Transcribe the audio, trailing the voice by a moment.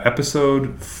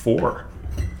Episode 4.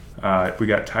 We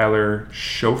got Tyler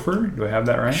Schoefer. Do I have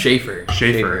that right? Schaefer.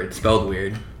 It's spelled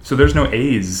weird. So there's no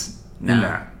A's in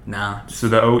that. No. So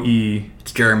the O-E...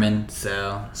 It's German,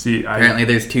 so... See, apparently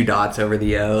there's 2 dots over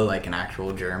the O, like an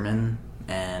actual German.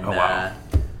 And, wow.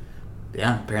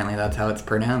 Yeah, apparently that's how it's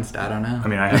pronounced. I don't know. I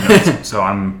mean, I have no... So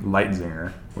I'm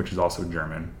Leitzinger, which is also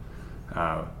German.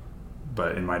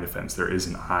 But in my defense, there is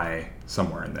an I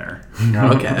somewhere in there.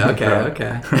 Okay.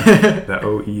 The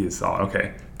O-E is solid.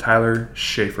 Okay. Tyler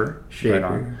Schoefer.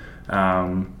 Schaefer.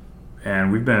 Right,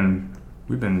 and we've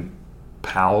been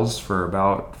pals for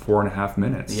about 4.5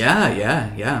 minutes.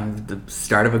 Yeah. The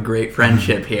start of a great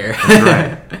friendship here.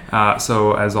 That's right.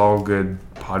 So as all good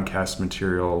podcast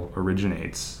material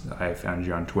originates, I found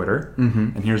you on Twitter.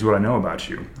 Mm-hmm. And here's what I know about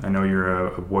you. I know you're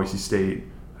a Boise State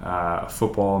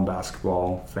football and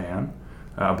basketball fan.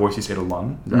 A Boise State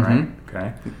alum, is that right?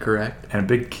 Okay. Correct. And a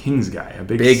big Kings guy. A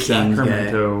big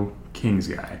Sacramento Kings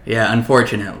guy. Yeah,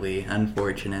 unfortunately.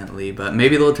 But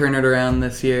maybe they'll turn it around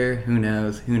this year. Who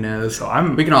knows?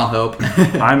 So we can all hope.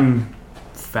 I'm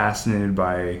fascinated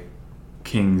by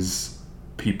Kings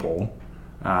people.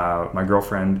 My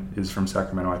girlfriend is from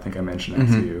Sacramento. I think I mentioned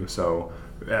that to you. So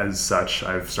as such,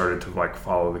 I've started to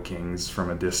follow the Kings from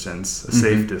a distance, a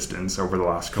safe distance over the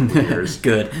last couple of years.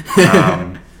 Good.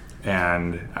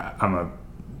 And I'm a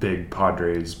big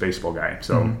Padres baseball guy.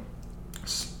 So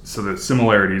the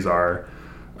similarities are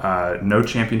no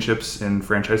championships in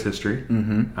franchise history,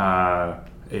 a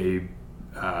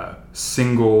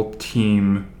single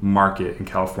team market in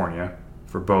California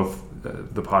for both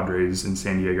the Padres in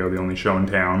San Diego, the only show in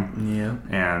town,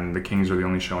 and the Kings are the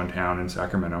only show in town in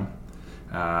Sacramento.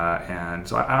 And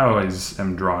so I always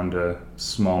am drawn to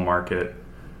small market,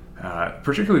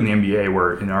 particularly in the NBA,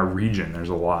 where in our region there's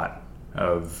a lot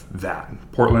of that.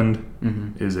 Portland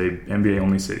is a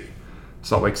NBA-only city.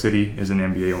 Salt Lake City is an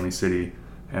NBA-only city.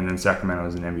 And then Sacramento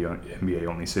is an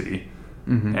NBA-only city.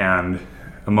 And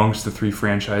amongst the 3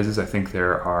 franchises, I think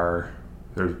there's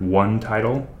one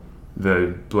title.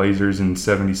 The Blazers in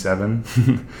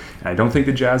 77. I don't think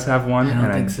the Jazz have one. I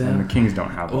don't think so. And the Kings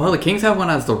don't have one. Well, the Kings have one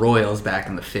as the Royals back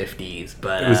in the 50s.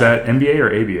 But was that NBA or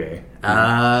ABA?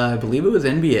 I believe it was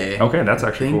NBA. Okay, that's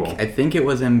actually cool. I think it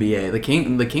was NBA.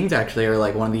 The Kings actually are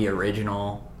like one of the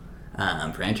original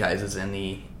franchises in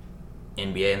the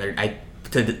NBA. And they're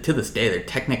to this day, they're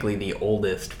technically the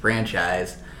oldest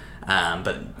franchise.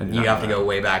 But you have to go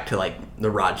way back to like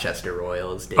the Rochester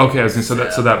Royals days. Okay, I was gonna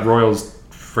say so that Royals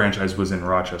franchise was in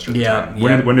Rochester at the time.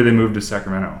 When did they move to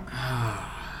Sacramento?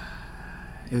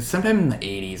 It was sometime in the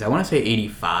 80s. I want to say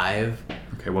 85.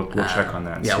 Okay, we'll check on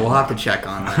that. Yeah, we'll have to check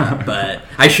on that. But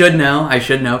I should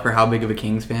know for how big of a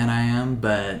Kings fan I am.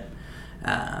 But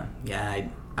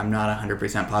I'm not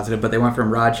 100% positive. But they went from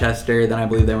Rochester, then I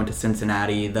believe they went to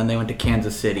Cincinnati, then they went to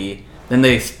Kansas City, then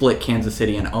they split Kansas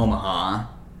City and Omaha,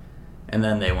 and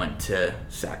then they went to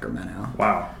Sacramento.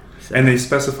 Wow. And they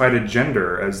specified a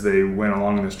gender as they went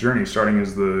along this journey, starting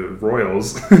as the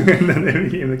Royals, and then they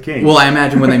became the Kings. Well, I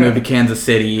imagine when they moved to Kansas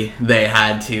City, they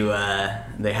had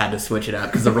to switch it up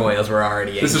because the Royals were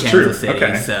already in Kansas City.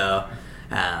 Okay. So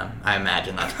I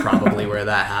imagine that's probably where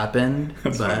that happened.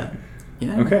 That's but fine.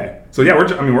 Yeah. Okay. So yeah,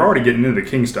 we're already getting into the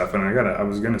King stuff, and I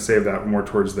was gonna save that more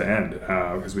towards the end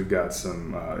because we've got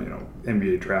some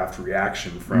NBA draft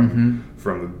reaction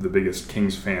from the biggest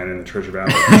Kings fan in the Treasure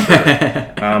Valley. For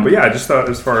sure. But yeah, I just thought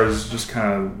as far as just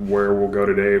kind of where we'll go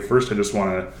today. First, I just want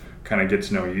to kind of get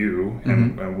to know you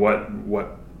and what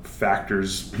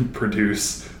factors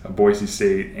produce a Boise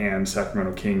State and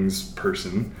Sacramento Kings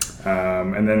person.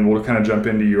 And then we'll kind of jump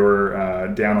into your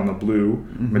Down on the Blue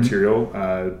material.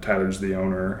 Tyler's the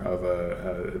owner of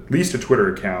at least a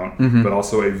Twitter account, but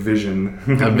also a Vision.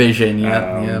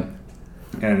 Yep.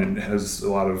 And it has a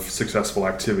lot of successful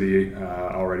activity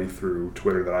already through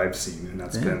Twitter that I've seen, and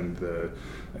that's been the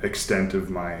extent of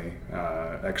my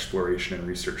exploration and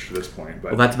research to this point.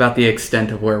 But well, that's about the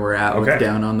extent of where we're at with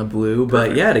Down on the Blue. But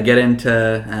Perfect. yeah, to get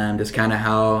into just kind of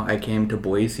how I came to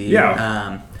Boise.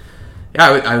 Yeah.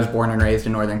 I was born and raised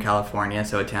in Northern California,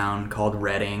 so a town called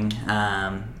Redding.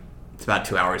 It's about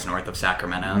 2 hours north of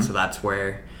Sacramento, so that's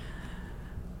where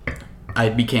I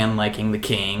began liking the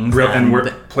Kings. And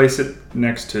place it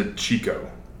next to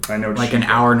Chico. I know like Chico. an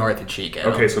hour north of Chico.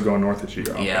 Okay, so going north of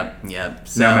Chico. Okay. Yep.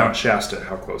 So, now Mount Shasta,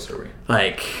 how close are we?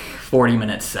 Like 40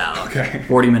 minutes south. Okay.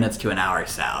 40 minutes to an hour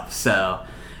south. So,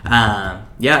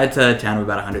 it's a town of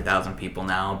about 100,000 people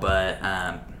now, but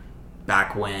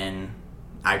back when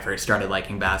I first started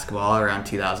liking basketball around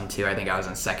 2002, I think I was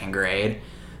in second grade.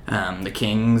 The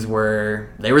Kings were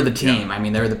the team. Yeah. I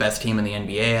mean, they were the best team in the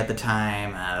NBA at the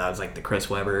time. That was like the Chris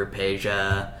Webber,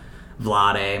 Peja,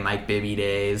 Vlade, Mike Bibby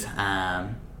days.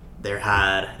 They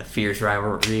had a fierce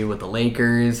rivalry with the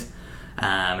Lakers.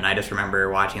 And I just remember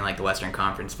watching like the Western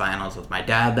Conference Finals with my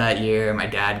dad that year. My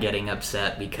dad getting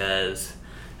upset because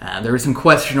there were some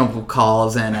questionable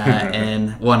calls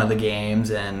in one of the games,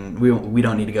 and we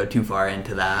don't need to go too far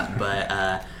into that. But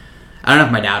I don't know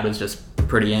if my dad was just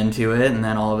pretty into it, and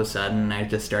then all of a sudden I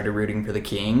just started rooting for the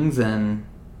Kings, and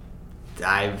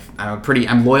I'm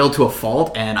loyal to a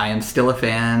fault, and I am still a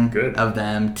fan of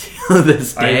them to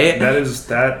this day.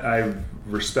 I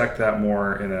respect that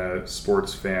more in a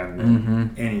sports fan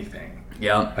than anything.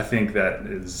 Yeah, I think that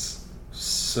is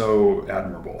so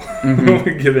admirable,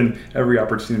 given every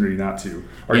opportunity not to.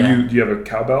 Do you have a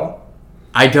cowbell?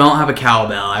 I don't have a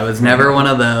cowbell. I was never one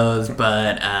of those,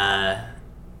 but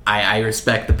I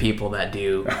respect the people that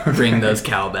do bring those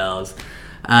cowbells.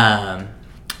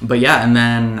 But yeah, and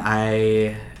then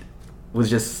I was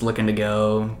just looking to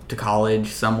go to college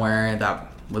somewhere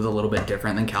that was a little bit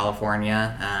different than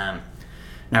California.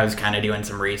 And I was kind of doing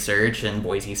some research, and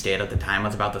Boise State at the time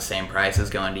was about the same price as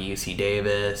going to UC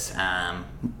Davis. A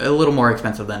little more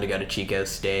expensive than to go to Chico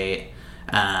State.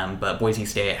 But Boise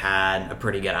State had a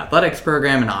pretty good athletics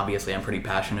program, and obviously I'm pretty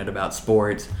passionate about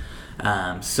sports.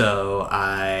 So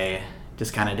I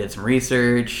just kind of did some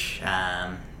research,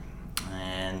 and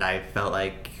I felt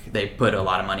like they put a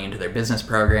lot of money into their business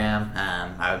program.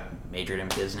 I majored in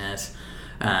business.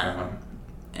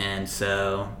 And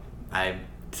so I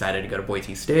decided to go to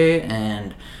Boise State,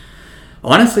 and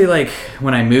honestly, like,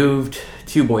 when I moved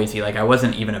to Boise, like, I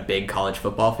wasn't even a big college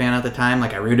football fan at the time.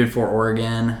 Like, I rooted for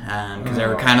Oregon because they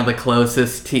were kind of the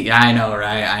closest team. I know,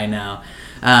 right? I know.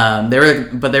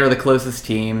 They were the closest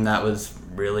team that was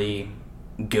really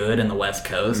good in the West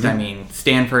Coast. I mean,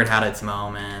 Stanford had its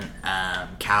moment.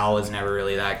 Cal was never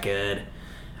really that good.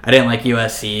 I didn't like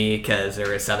USC because they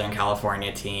were a Southern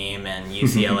California team, and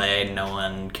UCLA, no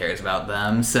one cares about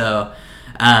them. So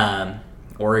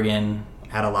Oregon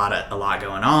had a lot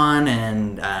going on,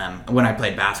 and when I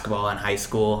played basketball in high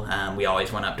school, we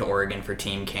always went up to Oregon for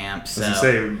team camps. So, as you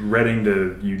say, Reading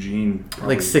to Eugene,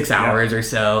 probably, like 6 hours or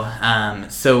so.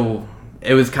 So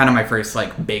it was kind of my first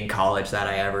like big college that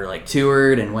I ever like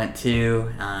toured and went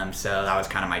to. So that was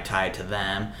kind of my tie to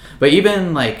them. But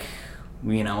even like,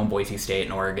 you know, when Boise State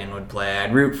and Oregon would play,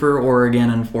 I'd root for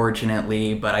Oregon,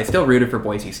 unfortunately, but I still rooted for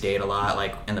Boise State a lot.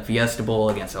 Like in the Fiesta Bowl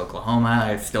against Oklahoma,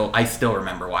 I still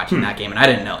remember watching that game, and I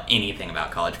didn't know anything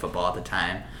about college football at the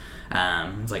time.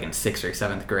 I was like in 6th or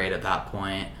 7th grade at that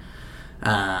point.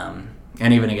 And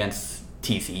even against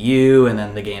TCU, and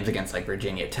then the games against like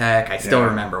Virginia Tech, I still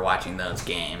remember watching those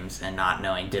games and not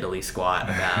knowing diddly squat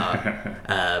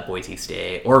about Boise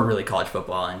State or really college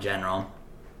football in general.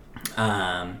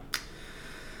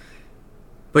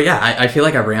 But yeah, I feel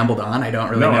like I've rambled on. I don't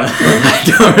really know. I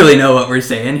don't really know what we're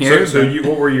saying here. So when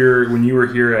you were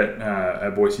here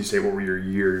at Boise State? What were your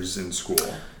years in school?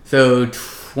 So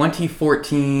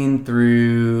 2014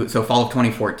 fall of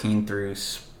 2014 through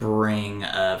spring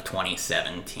of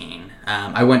 2017.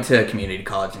 I went to community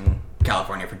college in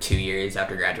California for 2 years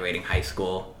after graduating high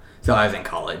school. So I was in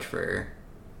college for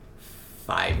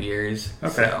 5 years.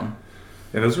 Okay. So.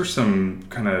 Yeah, those were some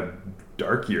kind of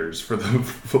dark years for the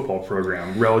football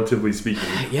program, relatively speaking.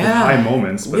 Yeah. High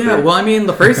moments. But well, I mean,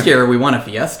 the first year we won a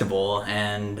Fiesta Bowl,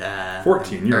 and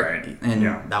 14, you're right.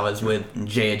 And that was with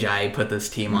Jay Ajayi put this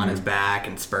team on his back,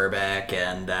 and Spurbeck,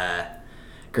 and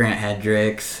Grant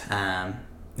Hendricks,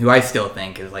 who I still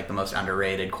think is like the most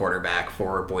underrated quarterback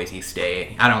for Boise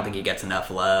State. I don't think he gets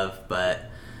enough love, but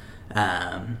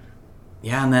and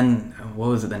then what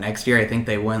was it the next year? I think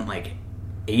they went like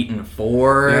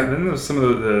 8-4. Yeah, then there was some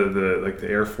of the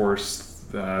Air Force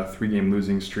 3-game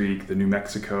losing streak, the New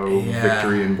Mexico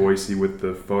victory in Boise with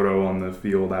the photo on the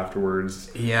field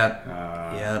afterwards.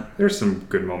 Yeah. There's some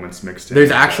good moments mixed in. There's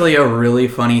actually a really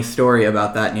funny story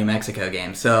about that New Mexico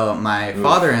game. So my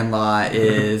father-in-law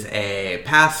is a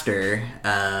pastor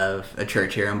of a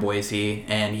church here in Boise,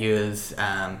 and he was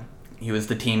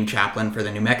the team chaplain for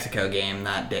the New Mexico game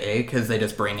that day because they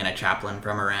just bring in a chaplain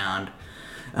from around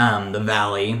the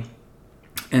valley,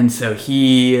 and so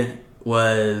he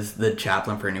was the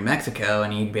chaplain for New Mexico,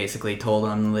 and he basically told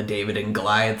them the David and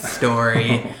Goliath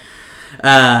story,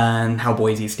 and how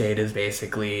Boise State is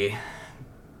basically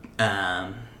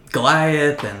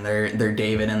Goliath, and they're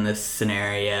David in this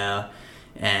scenario,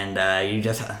 and they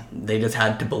just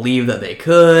had to believe that they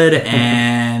could,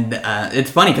 and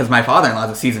it's funny because my father-in-law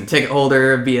is a season ticket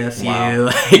holder of BSU,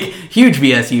 like huge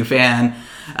BSU fan.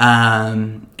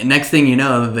 Next thing you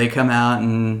know, they come out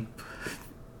and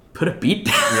put a beat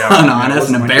down on us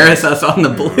and embarrass us on the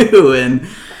blue. And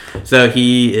so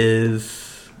he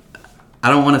is I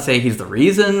don't want to say he's the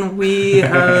reason we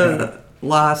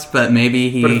lost, but maybe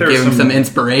he gave him some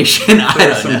inspiration. If there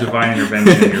was some divine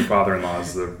intervention, your father-in-law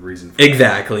is the reason for that.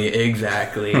 Exactly.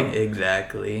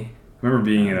 I remember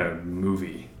being in a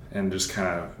movie and just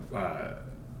kind of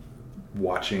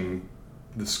watching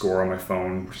the score on my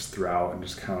phone just throughout and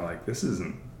just kind of like, this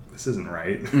isn't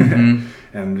right. Mm-hmm.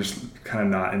 And just kind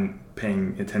of not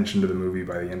paying attention to the movie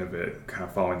by the end of it, kind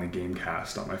of following the game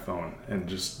cast on my phone and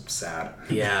just sad.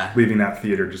 Yeah. Leaving that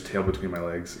theater just tail between my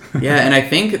legs. Yeah, and I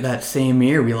think that same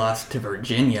year we lost to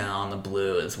Virginia on the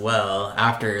Blue as well.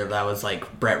 After that was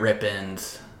like Brett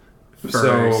Rippon's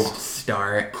first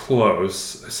start. Close.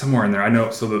 Somewhere in there. I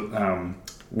know. So the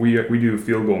we do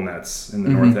field goal nets in the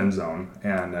north end zone,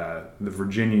 and the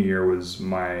Virginia year was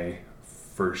my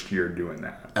first year doing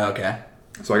that. Okay.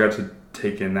 So I got to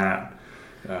take in that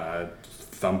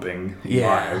thumping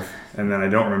live, and then I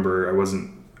don't remember. I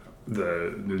wasn't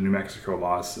the New Mexico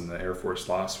loss and the Air Force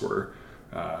loss were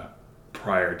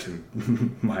prior to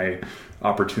my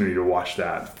opportunity to watch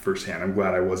that firsthand. I'm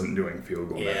glad I wasn't doing field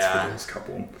goal nets for those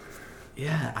couple.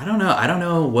 Yeah, I don't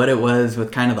know what it was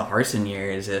with kind of the Harsin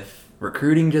years. If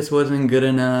recruiting just wasn't good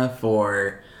enough,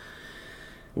 or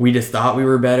we just thought we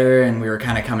were better and we were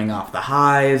kind of coming off the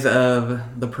highs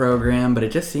of the program, but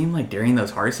it just seemed like during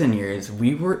those Harsin years,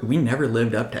 we never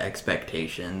lived up to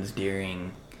expectations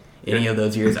during any of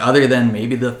those years, other than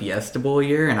maybe the Fiesta Bowl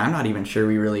year, and I'm not even sure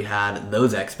we really had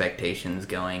those expectations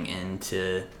going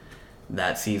into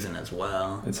that season as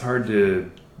well. It's hard to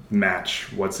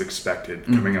match what's expected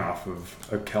coming off of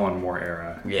a Kellen Moore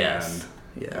era. Yes.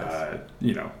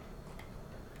 And,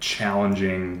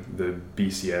 challenging the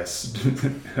BCS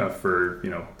for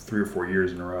 3 or 4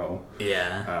 years in a row.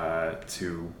 Yeah.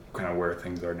 To kind of where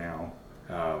things are now.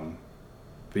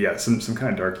 But yeah, some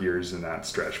kind of dark years in that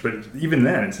stretch. But even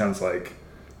then, it sounds like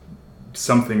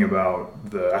something about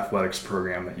the athletics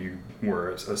program that you were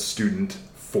a student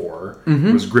for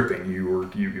was gripping. You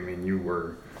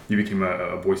became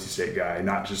a Boise State guy,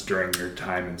 not just during your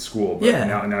time in school, but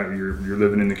now you're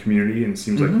living in the community, and it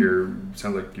seems like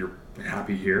sounds like you're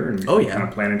happy here and kind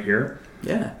of planted here.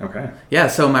 Yeah. Okay. Yeah,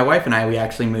 so my wife and I, we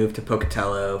actually moved to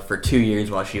Pocatello for 2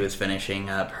 years while she was finishing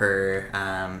up her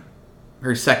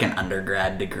second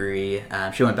undergrad degree.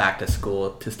 She went back to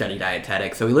school to study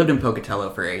dietetics. So we lived in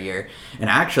Pocatello for a year. And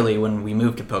actually, when we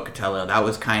moved to Pocatello, that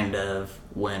was kind of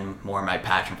when more of my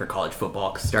passion for college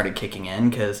football started kicking in,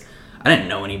 because I didn't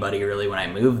know anybody really when I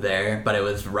moved there, but it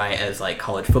was right as like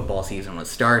college football season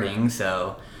was starting.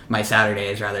 So my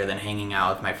Saturdays, rather than hanging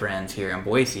out with my friends here in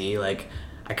Boise, like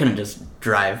I couldn't just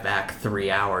drive back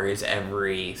 3 hours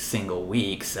every single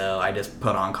week. So I just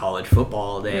put on college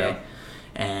football all day. Yeah.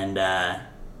 And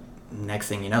next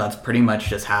thing you know, that's pretty much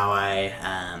just how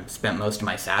I spent most of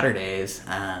my Saturdays.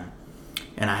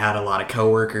 And I had a lot of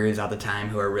coworkers at the time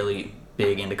who are really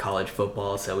big into college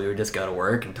football, so we would just go to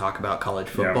work and talk about college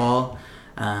football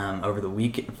over the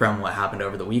week, from what happened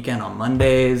over the weekend on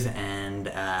Mondays.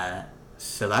 And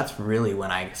so that's really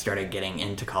when I started getting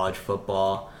into college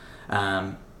football,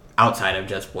 outside of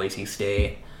just Boise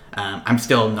State. I'm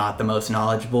still not the most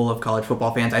knowledgeable of college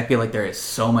football fans. I feel like there is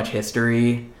so much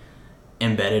history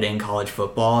embedded in college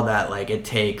football that like it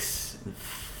takes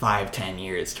 5-10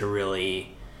 years to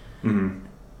really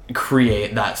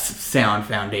create that sound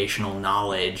foundational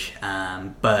knowledge.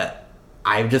 But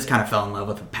I've just kind of fell in love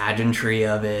with the pageantry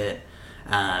of it.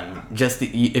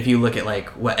 If you look at like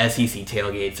what SEC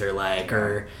tailgates are like,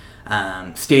 or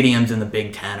stadiums in the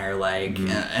Big Ten are like,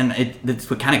 and it's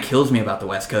what kind of kills me about the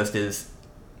West Coast is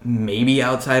maybe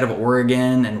outside of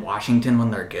Oregon and Washington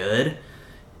when they're good,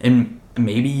 and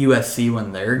maybe USC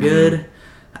when they're good,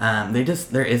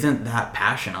 there isn't that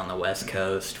passion on the West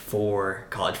Coast for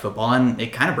college football, and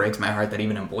it kind of breaks my heart that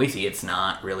even in Boise it's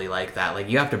not really like that. Like,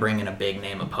 you have to bring in a big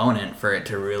name opponent for it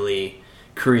to really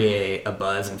create a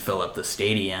buzz and fill up the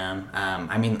stadium.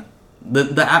 I mean,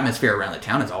 the atmosphere around the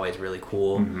town is always really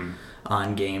cool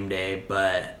on game day,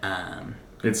 but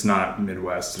it's not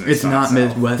Midwest. And it's not South.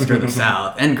 Midwest or the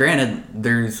South. And granted,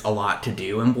 there's a lot to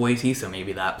do in Boise, so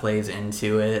maybe that plays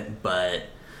into it. But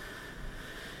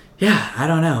yeah, I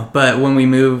don't know. But when we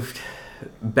moved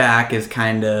back is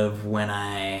kind of when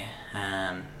I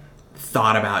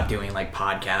thought about doing like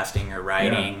podcasting or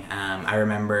writing. Yeah. I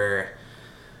remember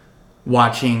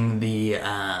watching the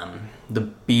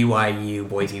BYU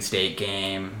Boise State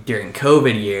game during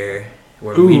COVID year,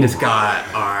 where we just got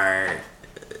our...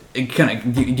 Do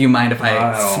you mind if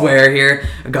I swear here?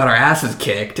 Got our asses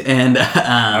kicked, and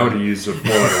I would have used a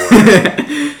full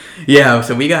word. Yeah,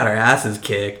 so we got our asses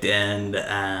kicked, and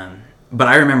but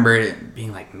I remember it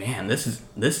being like, man, this is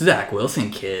Zach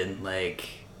Wilson kid. Like,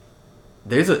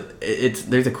 there's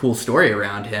a cool story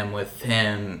around him with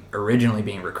him originally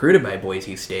being recruited by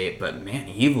Boise State, but man,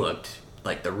 he looked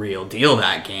like the real deal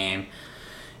that game.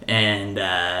 And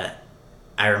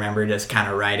I remember just kind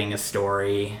of writing a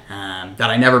story that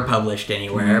I never published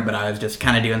anywhere, but I was just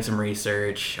kind of doing some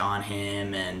research on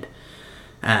him, and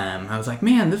I was like,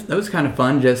 man, that was kind of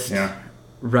fun, just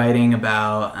writing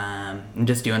about and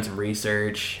just doing some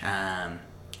research.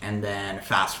 And then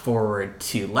fast forward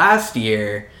to last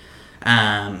year,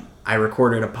 I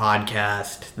recorded a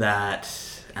podcast that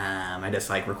I just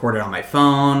recorded on my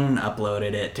phone,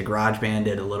 uploaded it to GarageBand,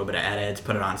 did a little bit of edits,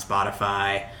 put it on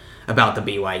Spotify about the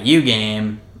BYU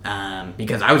game,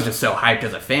 because I was just so hyped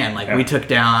as a fan. We took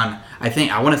down,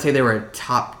 I want to say they were a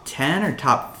top 10 or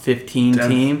top 15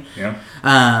 team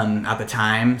at the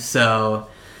time. So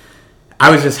I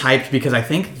was just hyped because I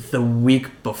think the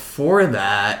week before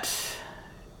that,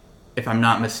 if I'm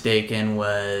not mistaken,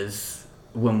 was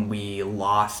when we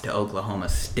lost to Oklahoma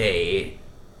State.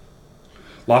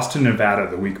 Lost to Nevada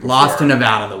the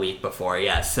week before.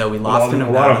 Yes. So we lost to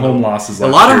Nevada. A lot of home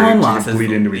losses.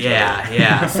 Bleed into each other.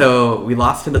 Yeah. So we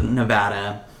lost to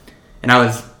Nevada, and I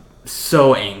was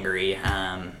so angry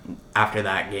after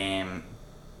that game.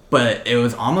 But it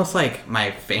was almost like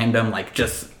my fandom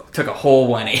just took a whole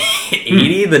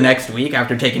 180 the next week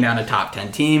after taking down a top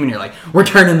 10 team, and you're like, we're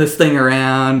turning this thing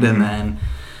around. And then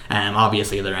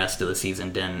obviously the rest of the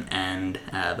season didn't end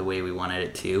the way we wanted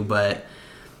it to, but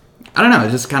I don't know,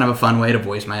 it's just kind of a fun way to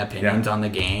voice my opinions on the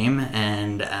game,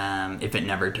 and if it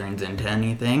never turns into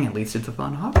anything, at least it's a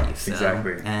fun hobby. So,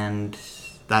 exactly. And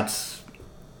that's,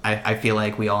 I feel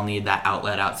like we all need that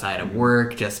outlet outside of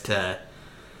work, just to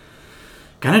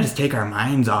kind of just take our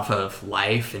minds off of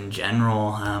life in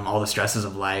general, all the stresses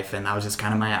of life, and that was just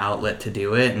kind of my outlet to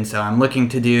do it. And so I'm looking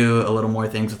to do a little more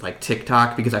things with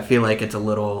TikTok, because I feel like it's a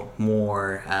little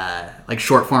more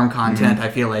short form content. I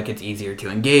feel like it's easier to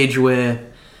engage with.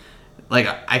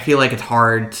 I feel like it's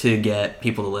hard to get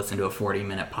people to listen to a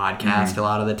 40-minute podcast a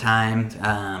lot of the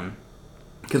time,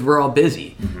 because we're all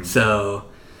busy. So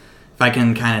if I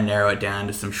can kind of narrow it down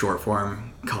to some short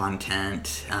form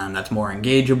content that's more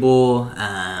engageable,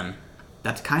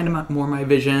 that's kind of more my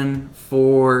vision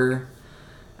for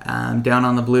Down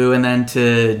on the Blue, and then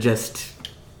to just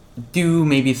do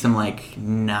maybe some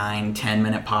 9-10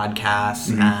 minute podcasts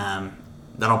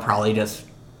that I'll probably just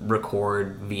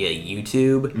record via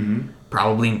YouTube.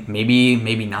 Probably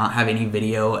maybe not have any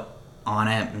video on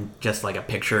it, just a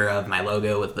picture of my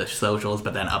logo with the socials,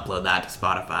 but then upload that to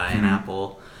Spotify and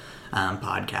Apple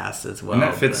podcasts as well. And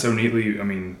that fits so neatly,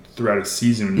 throughout a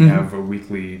season when you have a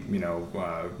weekly,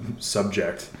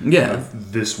 subject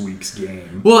of this week's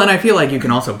game. Well, and I feel like you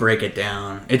can also break it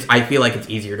down. I feel like it's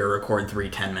easier to record 3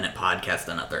 10-minute podcasts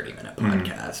than a 30-minute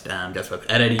podcast, just with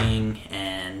editing,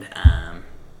 and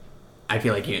I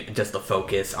feel like just the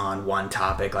focus on one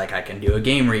topic. I can do a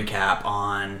game recap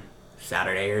on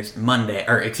Sunday or Monday,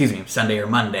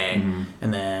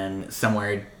 and then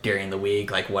somewhere during the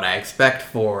week, what I expect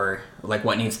for,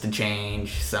 what needs to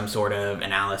change, some sort of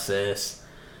analysis,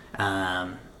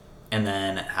 and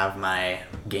then have my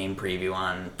game preview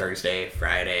on Thursday,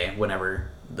 Friday, whenever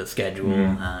the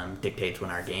schedule dictates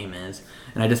when our game is.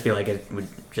 And I just feel like it would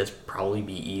just probably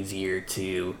be easier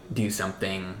to do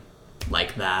something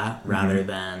like that rather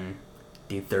than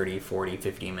do 30, 40,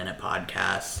 50-minute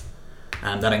podcasts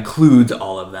that includes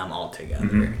all of them all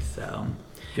together. So,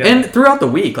 and throughout the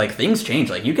week, things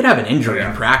change. You could have an injury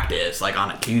in practice,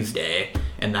 on a Tuesday,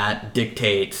 and that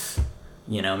dictates,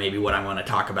 maybe what I want to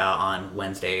talk about on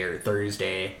Wednesday or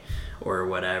Thursday or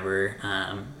whatever.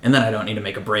 And then I don't need to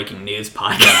make a breaking news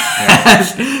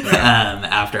podcast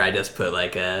after I just put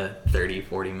a 30,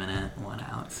 40-minute one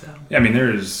out. So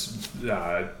there's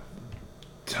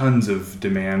tons of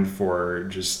demand for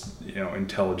just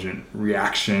intelligent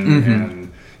reaction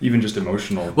and even just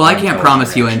emotional. Well, I can't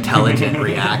promise you intelligent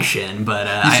reaction, but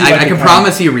I can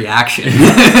promise you reaction.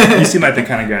 You seem like the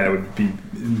kind of guy that would be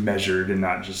measured and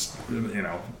not just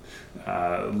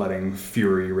letting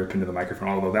fury rip into the microphone.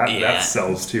 Although that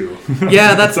sells too.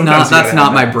 Yeah, that's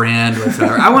not my brand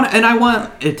whatsoever. I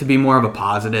want it to be more of a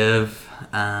positive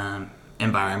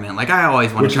environment. I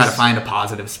always want to try to find a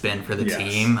positive spin for the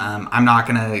team. I'm not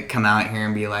gonna come out here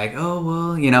and be like, oh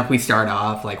well, if we start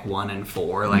off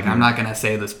 1-4, I'm not gonna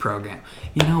say this program,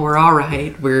 we're all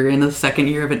right, we're in the second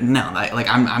year of it. No,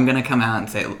 I'm gonna come out and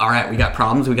say, all right, we got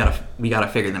problems, we gotta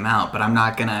figure them out. But I'm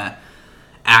not gonna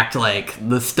act like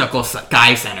the Stuckel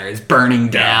Sky Center is burning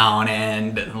down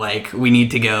and we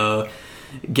need to go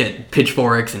get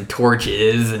pitchforks and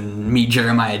torches and meet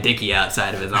Jeremiah Dickey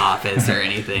outside of his office or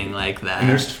anything like that.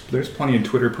 And there's plenty of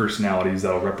Twitter personalities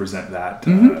that'll represent that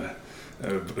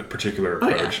a particular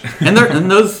approach. Oh, yeah.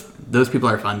 and those people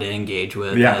are fun to engage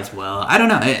with as well. I don't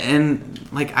know, and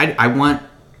like I want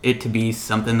it to be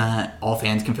something that all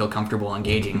fans can feel comfortable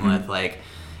engaging with. Like,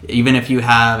 even if you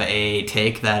have a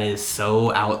take that is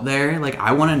so out there, like,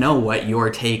 I want to know what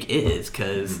your take is,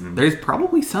 because there's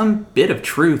probably some bit of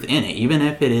truth in it. Even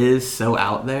if it is so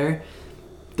out there,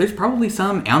 there's probably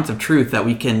some ounce of truth that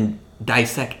we can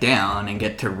dissect down and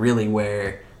get to really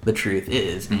where the truth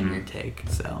is in your take.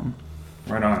 So,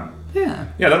 right on. Yeah,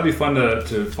 that'd be fun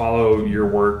to follow your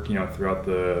work, throughout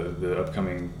the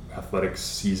upcoming athletics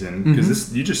season,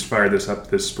 because you just fired this up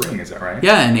this spring, is that right?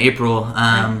 Yeah, in April.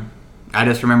 I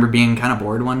just remember being kind of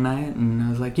bored one night, and I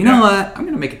was like, you know what? I'm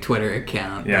gonna make a Twitter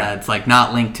account that's like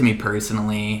not linked to me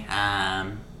personally,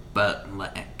 but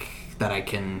like that I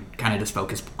can kind of just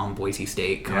focus on Boise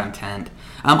State content.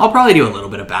 I'll probably do a little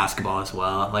bit of basketball as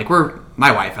well. Like,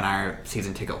 my wife and I are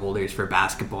season ticket holders for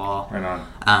basketball. Right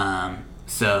on.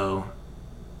 So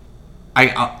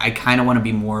I kind of want to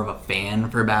be more of a fan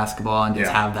for basketball and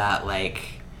just have that, like,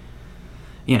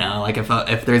 like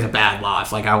if there's a bad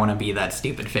loss, like, I want to be that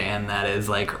stupid fan that is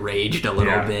like raged a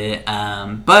little bit.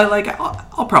 But like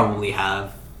I'll probably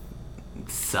have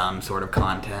some sort of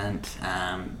content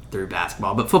through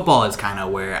basketball, but football is kind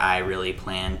of where I really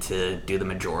plan to do the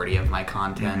majority of my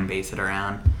content and base it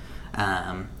around.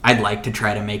 I'd like to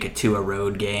try to make it to a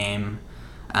road game.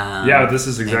 This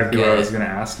is exactly what I was going to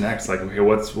ask next. Like, okay,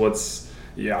 what's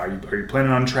are you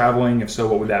planning on traveling? If so,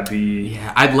 what would that be?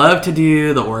 Yeah, I'd love to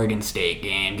do the Oregon State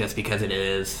game just because it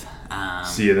is.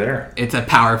 See you there. It's a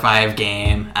Power 5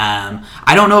 game.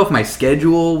 I don't know if my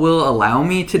schedule will allow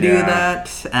me to do that.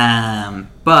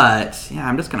 But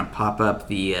I'm just gonna pop up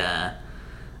the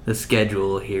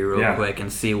schedule here real quick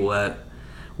and see what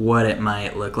it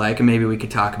might look like, and maybe we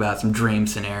could talk about some dream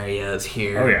scenarios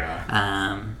here. Oh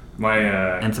yeah.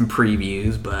 And some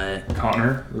previews, but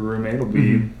Connor, the roommate, will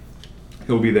be.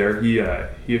 He'll be there. He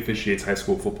officiates high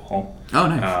school football. Oh,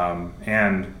 nice.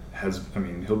 And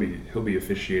he'll be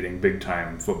officiating big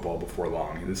time football before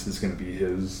long. This is going to be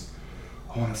his,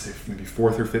 I want to say maybe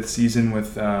 4th or 5th season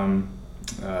with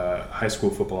high school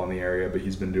football in the area. But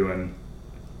he's been doing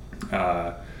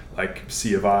like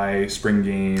C of I spring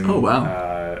game. Oh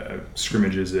wow.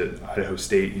 Scrimmages at Idaho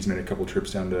State. He's made a couple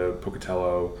trips down to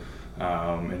Pocatello.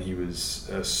 And he was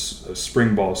a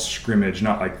spring ball scrimmage,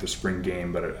 not like the spring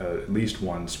game, but at least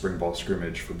one spring ball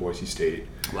scrimmage for Boise State.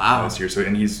 Wow. This year. So,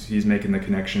 and he's making the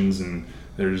connections, and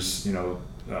there's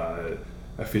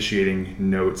officiating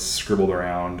notes scribbled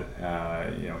around.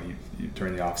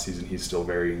 During the off season, he's still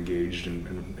very engaged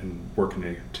and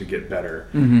working to get better.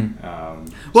 And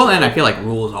I feel like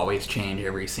rules always change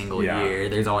every single year.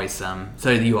 There's always some, so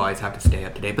you always have to stay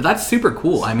up to date. But that's super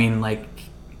cool. I mean, like,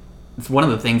 it's one of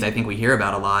the things I think we hear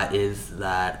about a lot is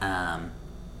that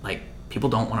like, people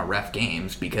don't want to ref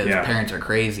games because parents are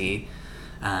crazy.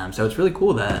 So it's really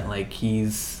cool that like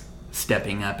he's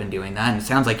stepping up and doing that, and it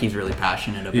sounds like he's really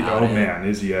passionate about it. Oh man,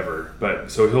 is he ever!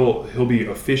 But so he'll be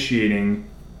officiating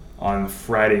on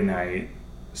Friday night,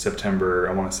 September,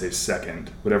 I want to say 2nd,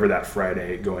 whatever that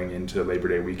Friday going into Labor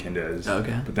Day weekend is.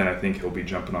 Okay. But then I think he'll be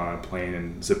jumping on a plane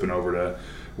and zipping over to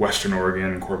Western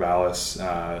Oregon and Corvallis.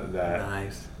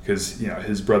 Nice. Because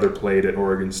his brother played at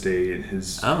Oregon State.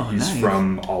 He's nice.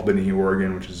 from Albany,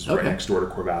 Oregon, which is right next door to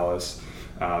Corvallis.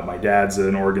 My dad's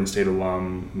an Oregon State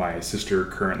alum. My sister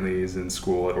currently is in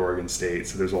school at Oregon State.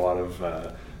 So there's a lot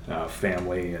of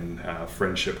family and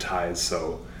friendship ties.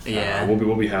 So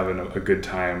we'll be having a good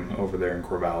time over there in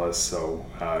Corvallis. So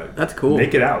that's cool.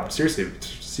 Make it out. Seriously,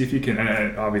 see if you can.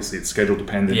 And obviously, it's schedule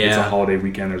dependent. It's a holiday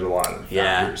weekend. There's a lot of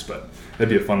factors, but that'd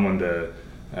be a fun one to.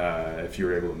 If you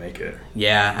were able to make it.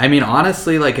 Yeah, I mean,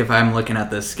 honestly, like, if I'm looking at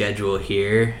the schedule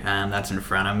here that's in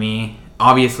front of me,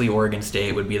 obviously Oregon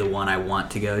State would be the one I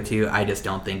want to go to. I just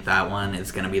don't think that one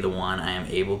is going to be the one I am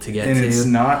able to get to. And it's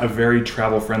not a very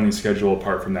travel-friendly schedule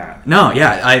apart from that. No,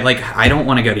 I don't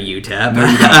want to go to UTEP. No,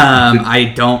 you don't.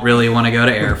 I don't really want to go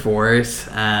to Air Force.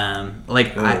 That'll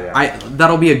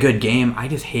be a good game. I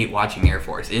just hate watching Air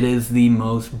Force. It is the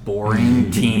most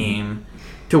boring team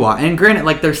to watch. And granted,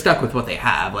 like, they're stuck with what they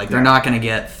have. Like, they're not going to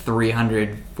get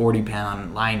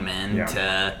 340-pound linemen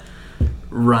to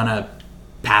run a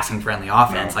passing-friendly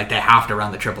offense. No. Like, they have to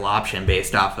run the triple option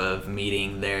based off of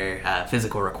meeting their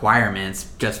physical requirements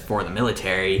just for the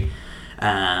military.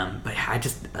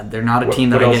 But they're not a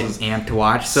team that I get amped to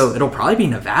watch. So it'll probably be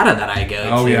Nevada that I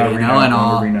go to.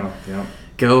 Reno.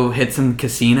 Go hit some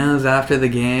casinos after the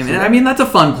game, and I mean, that's a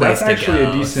fun place to go.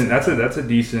 That's actually that's a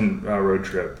decent road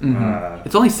trip. Mm-hmm.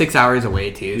 It's only 6 hours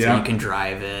away too, so you can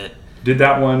drive it. Did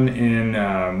that one in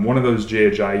one of those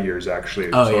JHI years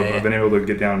actually. I've been able to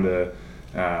get down to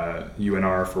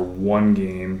UNR for one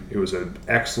game. It was an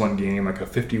excellent game, like a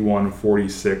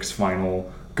 51-46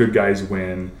 final. Good guys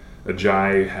win.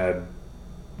 Ajayi had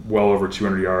well over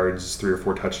 200 yards, 3 or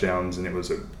 4 touchdowns, and it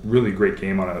was a really great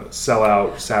game on a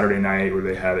sellout Saturday night where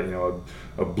they had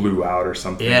a blue out or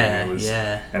something. Yeah, and it was,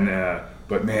 yeah. And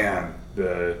but man,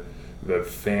 the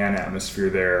fan atmosphere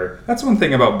there. That's one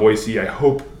thing about Boise I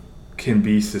hope can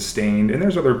be sustained, and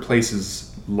there's other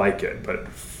places like it. But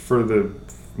for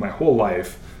my whole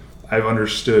life, I've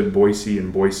understood Boise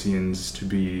and Boiseans to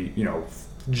be,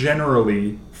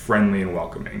 generally friendly and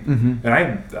welcoming,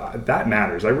 and that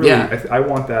matters. I really, I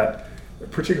want that,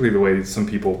 particularly the way some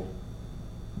people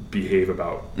behave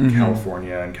about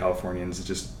California and Californians. It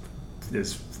just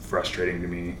is frustrating to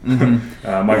me.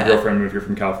 My girlfriend moved here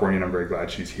from California, and I'm very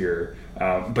glad she's here.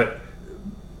 But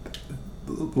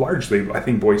largely, I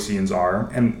think Boiseans are,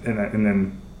 and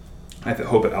then I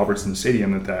hope at Albertson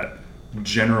Stadium that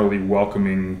generally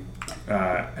welcoming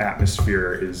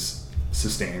atmosphere is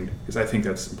sustained, because I think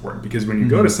that's important. Because when you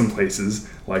go to some places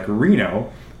like Reno,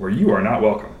 where you are not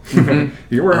welcome,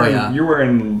 you're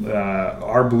wearing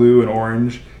our blue and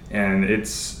orange, and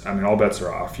it's, all bets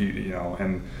are off.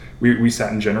 And we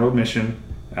sat in general admission,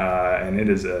 and it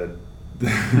is it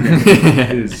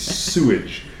is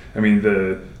sewage.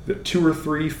 The 2 or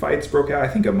 3 fights broke out, I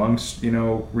think, amongst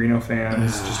Reno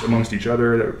fans, just amongst each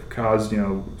other, that caused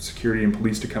security and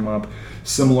police to come up.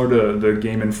 Similar to the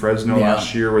game in Fresno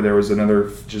last year, where there was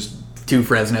another just 2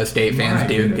 Fresno State fans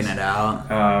duking it out.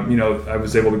 I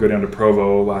was able to go down to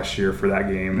Provo last year for that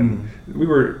game, and we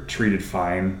were treated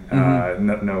fine.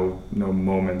 No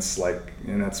moments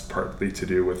and that's partly to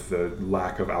do with the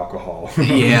lack of alcohol.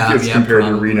 Compared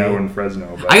to Reno and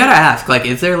Fresno. But I gotta ask,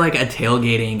 is there a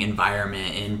tailgating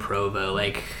environment in Provo?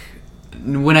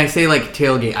 When I say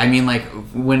tailgate, I mean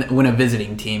when a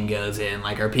visiting team goes in,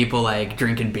 are people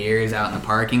drinking beers out in the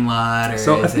parking lot? Or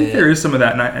so I think there is some of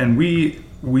that, and we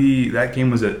that game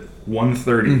was at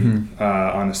 1:30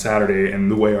 on a Saturday,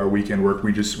 and the way our weekend worked,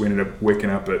 we ended up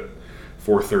waking up at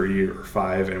 4:30 or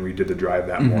 5, and we did the drive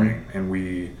that morning, and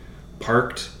we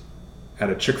parked at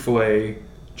a Chick-fil-A,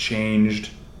 changed,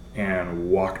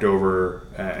 and walked over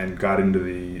and got into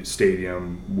the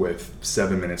stadium with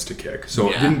 7 minutes to kick.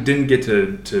 So didn't get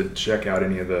to check out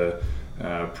any of the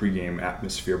pregame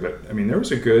atmosphere, but there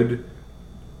was a good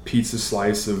pizza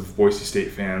slice of Boise State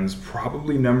fans,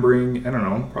 probably numbering,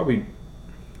 probably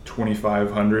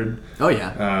 2,500. Oh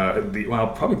yeah.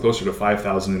 Probably closer to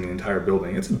 5,000 in the entire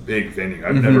building. It's a big venue.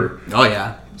 I've never. Oh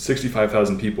yeah.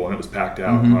 65,000 people, and it was packed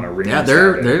out on a rainy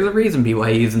Saturday. There's a reason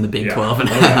BYU's in the Big 12, and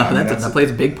that plays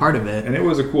a big part of it. And it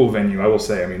was a cool venue, I will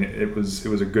say. It was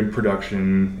a good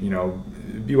production.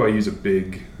 BYU's a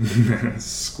big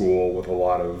school with a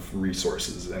lot of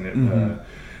resources, and it.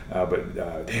 But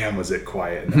damn, was it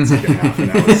quiet in that second half, and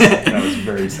that was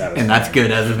very satisfying. And that's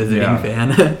good as a visiting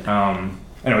fan.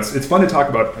 I know it's fun to talk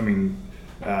about.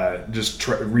 Just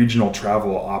regional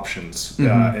travel options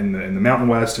in the Mountain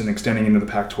West and extending into the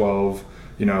Pac-12.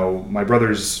 My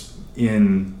brother's he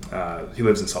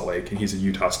lives in Salt Lake, and he's a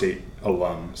Utah State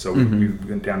alum. So we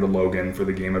went down to Logan for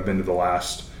the game. I've been to the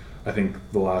last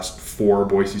 4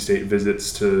 Boise State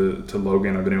visits to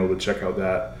Logan. I've been able to check out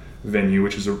that venue,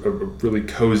 which is a really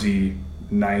cozy,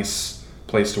 nice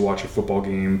place to watch a football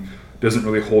game. Doesn't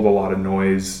really hold a lot of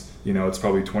noise. It's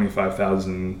probably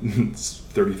 25,000,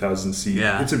 30,000 seats.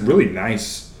 Yeah. It's a really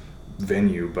nice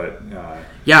venue, but...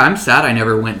 I'm sad I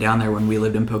never went down there when we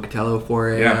lived in Pocatello for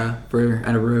a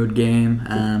road game.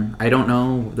 I don't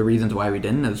know the reasons why we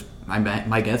didn't.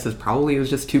 My guess is probably it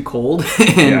was just too cold,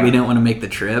 and we didn't want to make the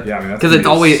trip. Because it's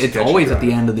always at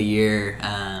the end of the year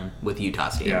with Utah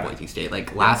State and Boise State.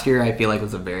 Last year, I feel like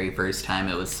was the very first time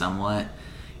it was somewhat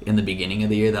in the beginning of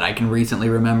the year that I can recently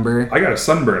remember. I got a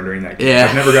sunburn during that game. Yeah.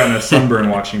 I've never gotten a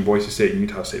sunburn watching Boise State and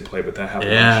Utah State play, but that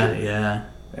happened last year. Yeah.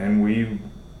 And we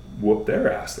whooped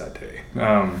their ass that day.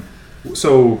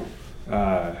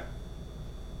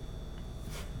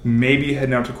 Maybe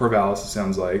heading out to Corvallis, it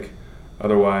sounds like.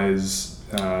 Otherwise...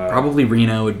 Probably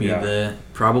Reno would be the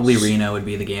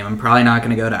game. I'm probably not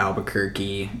going to go to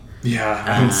Albuquerque. Yeah,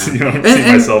 I don't see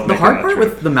myself. The hard part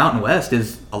with the Mountain West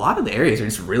is a lot of the areas are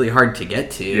just really hard to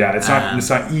get to. Yeah, it's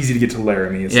not easy to get to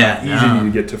Laramie. It's not easy to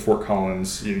get to Fort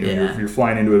Collins. You're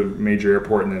flying into a major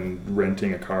airport and then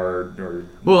renting a car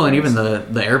and even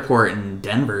the airport in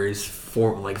Denver is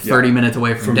 30 minutes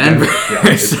away from Denver.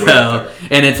 It's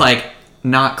and it's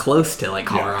not close to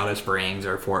Colorado Springs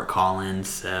or Fort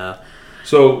Collins.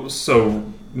 So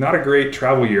not a great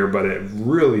travel year, but a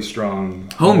really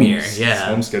strong home year,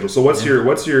 home schedule. So what's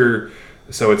your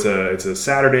So it's a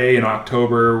Saturday in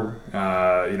October.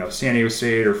 San Diego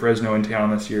State or Fresno in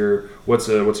town this year. What's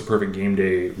a perfect game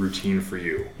day routine for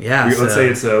you? Yeah. Let's say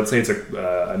it's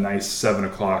a nice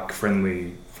 7:00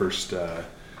 friendly first kickoff.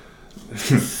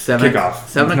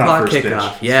 7:00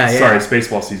 kickoff. Pitch. Yeah. Sorry, it's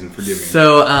baseball season. Forgive me.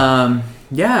 So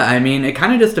I mean, it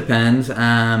kind of just depends.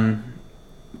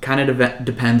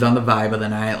 Depends on the vibe of the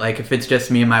night. Like, if it's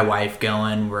just me and my wife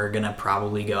going, we're gonna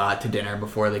probably go out to dinner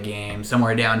before the game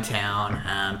somewhere downtown.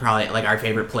 Probably like our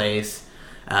favorite place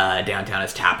downtown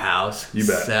is Tap House. You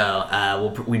bet.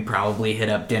 So we'd probably hit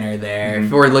up dinner there. Mm-hmm.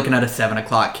 If we're looking at a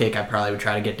 7:00 kick, I probably would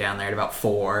try to get down there at about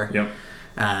 4. Yep.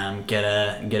 Get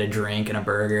a drink and a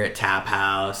burger at Tap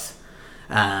House.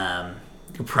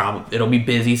 It'll be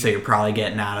busy, so you're probably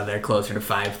getting out of there closer to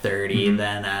 5:30. Mm-hmm.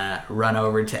 Then run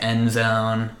over to End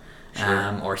Zone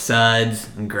or Suds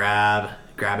and grab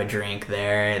a drink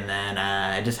there, and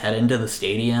then just head into the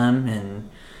stadium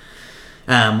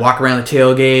and walk around the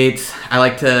tailgates. I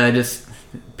like to just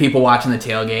people watching the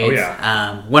tailgates. Oh,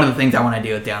 yeah. One of the things I want to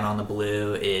do with Down on the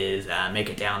Blue is make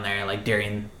it down there like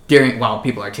during while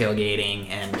people are tailgating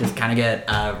and just kind of get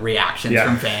reactions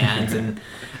from fans and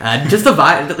just the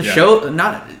vibe, the show,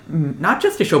 not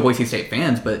just to show Boise State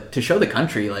fans, but to show the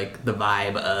country like the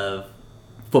vibe of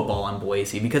football in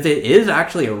Boise, because it is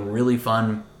actually a really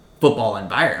fun football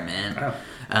environment.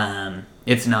 Oh.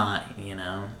 It's not,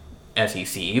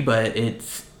 SEC, but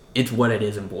it's what it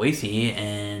is in Boise,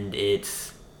 and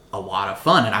it's a lot of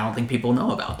fun, and I don't think people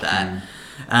know about that.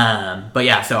 But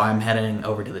yeah, so I'm heading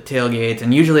over to the tailgates,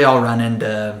 and usually I'll run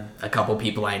into a couple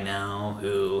people I know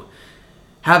who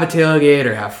have a tailgate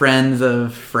or have friends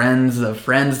of friends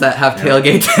that have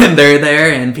tailgates, and they're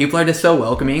there, and people are just so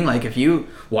welcoming. Like, if you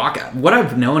what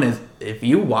I've known is if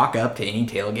you walk up to any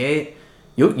tailgate,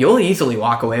 you'll easily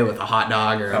walk away with a hot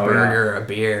dog or a burger or a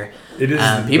beer. It is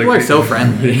people are so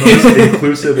friendly. The most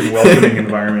inclusive and welcoming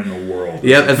environment in the world.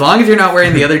 Yep, as long as you're not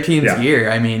wearing the other team's gear,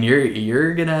 I mean,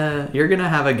 you're gonna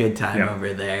have a good time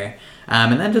over there.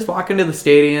 And then just walk into the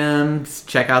stadium,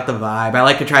 check out the vibe. I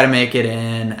like to try to make it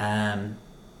in,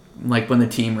 like when the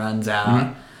team runs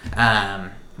out. Mm-hmm.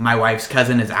 My wife's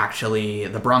cousin is actually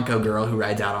the Bronco girl who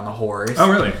rides out on the horse. Oh,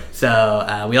 really?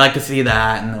 So we like to see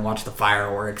that and then watch the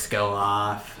fireworks go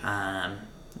off,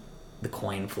 the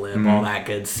coin flip, all that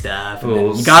good stuff.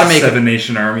 You gotta make Seven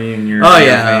Nation Army in your oh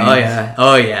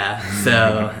yeah.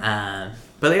 So,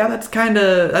 but yeah, that's kind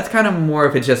of more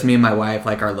if it's just me and my wife,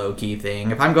 like our low key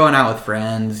thing. If I'm going out with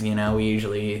friends, we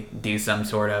usually do some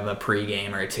sort of a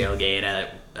pregame or a tailgate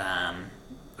at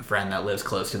a friend that lives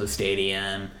close to the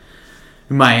stadium.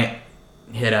 We might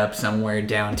hit up somewhere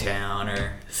downtown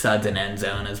or Suds and End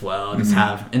Zone as well. Just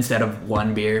have, instead of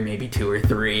one beer, maybe 2 or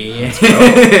 3.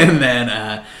 And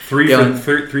then three when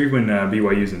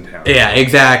BYU's in town. Yeah,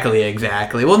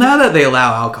 exactly. Well, now that they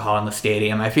allow alcohol in the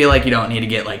stadium, I feel like you don't need to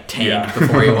get like tanked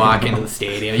before you walk into the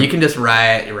stadium. You can just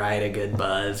ride a good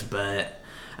buzz. But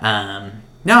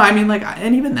no, I mean, like,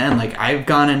 and even then, like, I've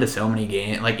gone into so many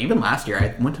games. Like, even last year,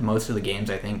 I went to most of the games,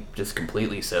 I think, just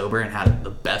completely sober and had the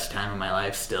best time of my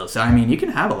life still. So, I mean, you can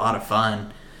have a lot of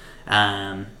fun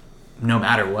no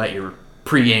matter what your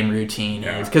pregame routine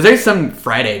is. Because there's some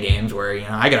Friday games where,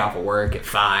 I get off of work at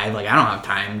 5. Like, I don't have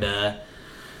time to,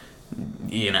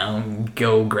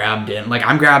 go grab dinner. Like,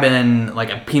 I'm grabbing, like,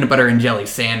 a peanut butter and jelly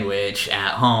sandwich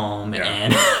at home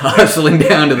and hustling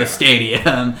down to the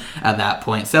stadium at that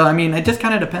point. So, I mean, it just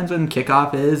kind of depends when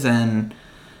kickoff is and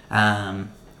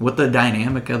what the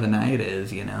dynamic of the night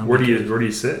is, Where do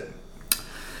you sit?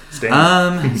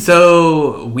 Stand?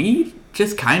 So we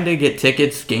just kind of get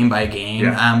tickets game by game.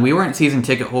 Yeah. We weren't season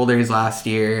ticket holders last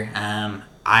year.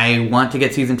 I want to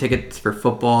get season tickets for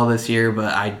football this year,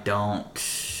 but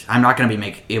I'm not going to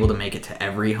be able to make it to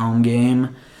every home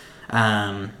game.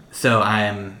 So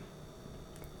I'm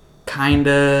kind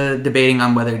of debating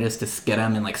on whether just to get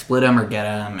them and like split them or get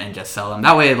them and just sell them.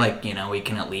 That way, like, we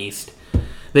can at least,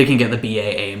 they can get the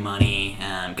BAA money.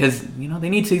 Because, they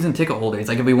need season ticket holders.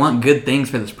 Like, if we want good things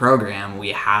for this program, we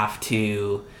have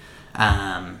to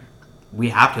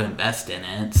invest in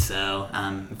it. So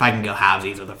if I can go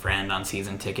halvesies with a friend on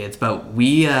season tickets. But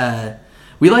we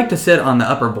like to sit on the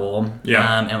upper bowl.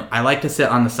 Yeah. And I like to sit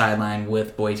on the sideline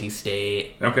with Boise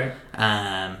State. Okay.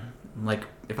 Like,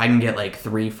 if I can get like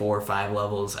 3, 4, 5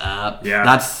 levels up. Yeah.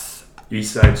 That's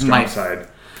east side, strong side.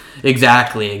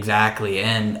 Exactly.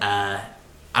 And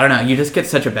I don't know. You just get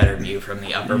such a better view from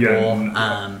the upper bowl.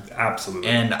 Absolutely.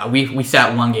 And we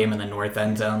sat one game in the north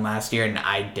end zone last year, and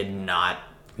I did not.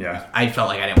 Yeah. I felt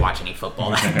like I didn't watch any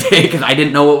football that day because I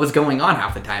didn't know what was going on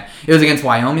half the time. It was against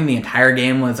Wyoming. The entire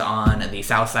game was on the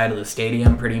south side of the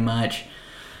stadium, pretty much.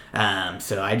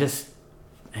 So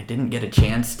I didn't get a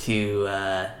chance to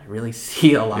really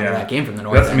see a lot of that game from the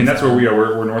north end. I mean, that's where we are.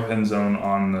 We're north end zone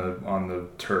on the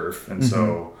turf, and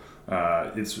so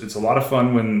it's a lot of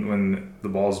fun when the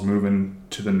ball's moving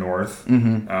to the north.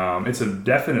 It's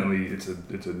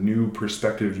a new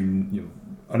perspective. You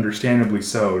understandably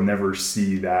so never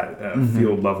see that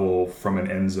field level from an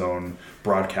end zone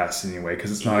broadcast anyway,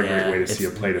 because it's not a great way to see a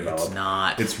play develop. It's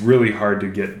not. It's really hard to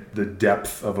get the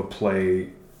depth of a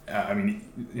play. I mean,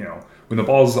 when the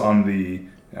ball's on the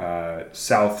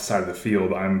south side of the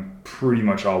field, I'm pretty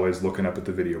much always looking up at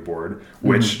the video board,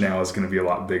 which now is going to be a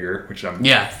lot bigger, which I'm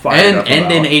fired up about. And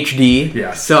in HD.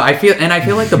 Yes. So I feel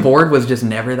like the board was just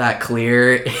never that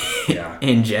clear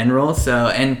in general. So,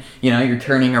 and you're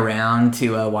turning around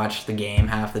to watch the game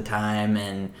half the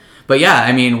time, but yeah,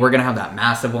 I mean, we're going to have that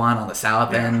massive one on the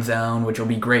south end zone, which will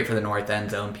be great for the north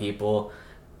end zone people.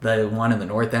 The one in the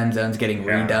north end zone is getting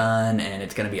redone, and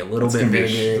it's going to be a little bit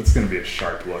bigger. It's going to be a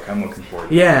sharp look. I'm looking forward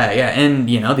to it. Yeah, and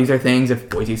these are things, if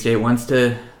Boise State wants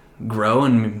to grow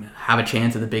and have a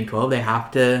chance at the Big 12, they have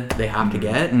to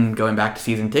get. And going back to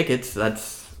season tickets,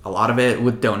 that's a lot of it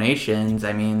with donations.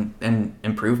 I mean, and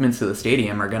improvements to the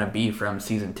stadium are going to be from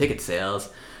season ticket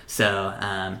sales. So,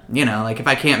 like if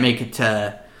I can't make it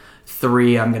to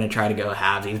 3, I'm going to try to go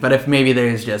halvesies. But if maybe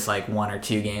there's just like 1 or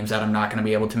 2 games that I'm not going to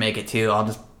be able to make it to, I'll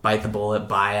just bite the bullet,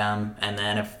 buy them, and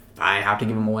then if I have to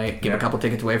give them away, give a couple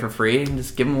tickets away for free, and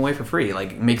just give them away for free.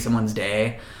 Like, make someone's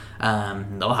day.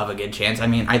 They'll have a good chance. I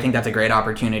mean, I think that's a great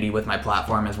opportunity with my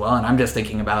platform as well, and I'm just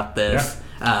thinking about this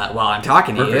while I'm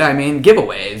talking to you. I mean,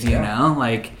 giveaways, you know?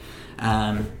 Like,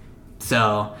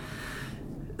 so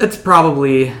that's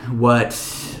probably what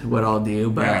I'll do,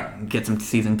 but get some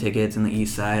season tickets in the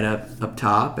east side up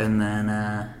top, and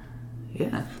then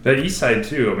that east side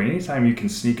too. I mean, anytime you can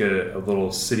sneak a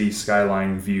little city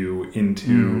skyline view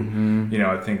into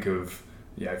I think of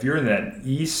if you're in that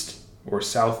east or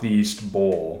southeast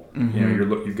bowl,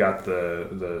 you've got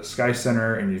the Sky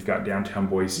Center, and you've got downtown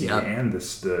Boise, and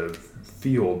the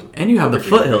field, and you have the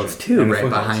foothills too right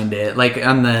behind it. Like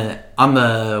on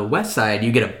the west side,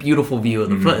 you get a beautiful view of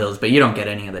the foothills, but you don't get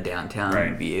any of the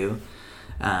downtown view.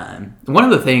 One of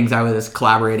the things I was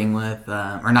collaborating with,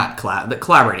 or not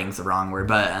collaborating is the wrong word,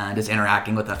 but just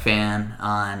interacting with a fan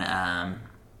on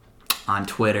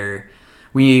Twitter.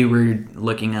 We were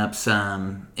looking up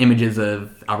some images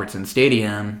of Albertson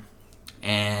Stadium,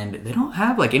 and they don't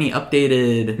have like any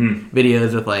updated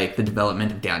videos of like the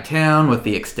development of downtown with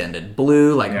the extended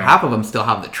blue. Like half of them still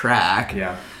have the track.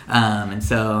 And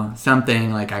so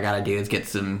something like I gotta do is get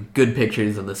some good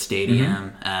pictures of the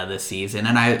stadium this season.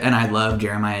 And I love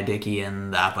Jeremiah Dickey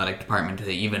and the athletic department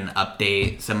to even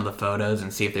update some of the photos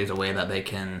and see if there's a way that they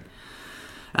can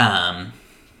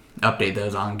update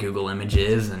those on Google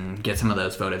Images and get some of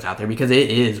those photos out there, because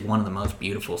it is one of the most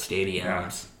beautiful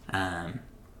stadiums.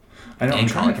 I know. I'm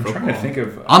trying to think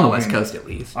of on the West Coast at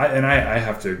least. I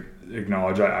have to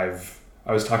acknowledge I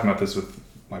was talking about this with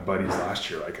my buddies last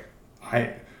year. Like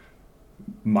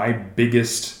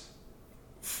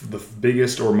the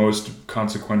biggest or most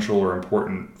consequential or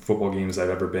important football games I've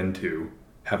ever been to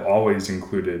have always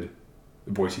included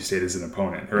Boise State as an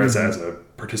opponent or as a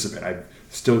participant. I've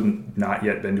still not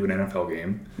yet been to an NFL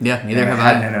game. Yeah, neither have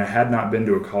I. And I had not been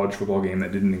to a college football game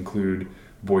that didn't include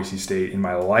Boise State in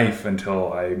my life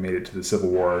until I made it to the Civil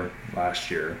War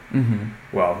last year.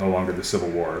 Well, no longer the Civil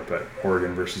War, but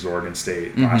Oregon versus Oregon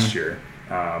State last year.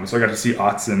 So I got to see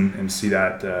Autzen and see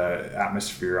that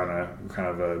atmosphere on a kind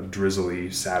of a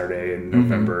drizzly Saturday in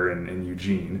November in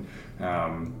Eugene,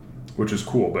 which was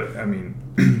cool. But I mean,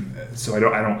 so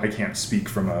I can't speak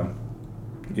from a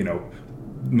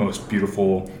most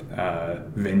beautiful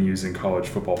venues in college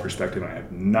football perspective. I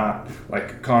have not,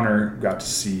 like Connor got to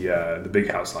see the Big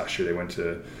House last year. They went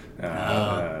to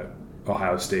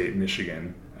Ohio State,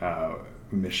 Michigan.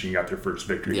 Michigan got their first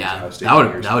victory against Ohio State.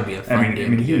 That would be a fun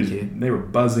game to go to. They were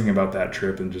buzzing about that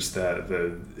trip, and just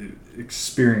the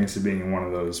experience of being in one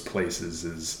of those places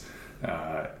is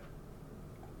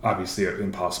obviously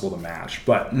impossible to match.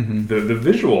 But the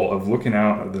visual of looking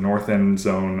out of the north end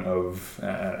zone of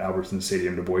Albertson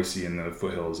Stadium to Boise in the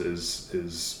foothills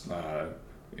is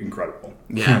incredible.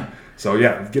 Yeah. So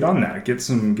get on that. Get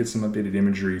some updated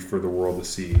imagery for the world to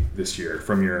see this year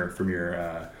from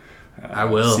your I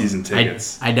will. Season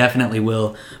tickets. I definitely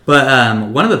will. But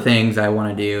one of the things I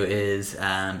want to do is,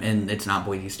 and it's not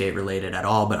Boise State related at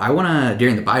all, but I want to,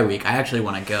 during the bye week, I actually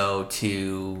want to go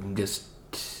to just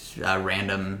a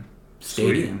random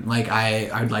stadium. Sweet. Like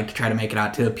I'd like to try to make it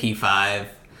out to a P5,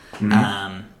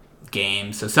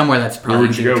 game. So somewhere that's probably... Where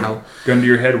would you go? Gun to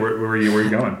your head, where are you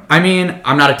going? I mean,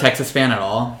 I'm not a Texas fan at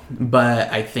all,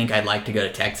 but I think I'd like to go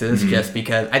to Texas just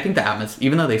because I think the atmosphere,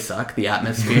 even though they suck, the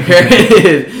atmosphere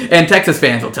is... And Texas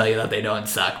fans will tell you that they don't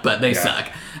suck, but they suck.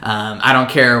 I don't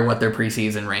care what their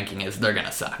preseason ranking is, they're going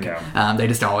to suck. Yeah. They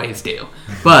just always do.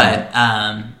 But...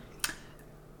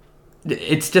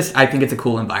 it's just, I think it's a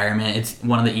cool environment. It's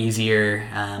one of the easier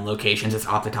locations, just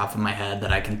off the top of my head,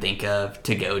 that I can think of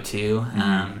to go to.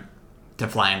 To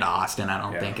fly into Austin, I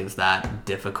don't think is that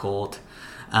difficult.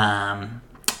 I'd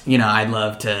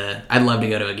love to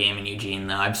go to a game in Eugene,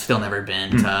 though. I've still never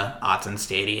been to Autzen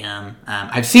Stadium.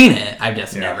 I've seen it. I've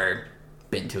just never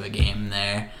been to a game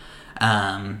there.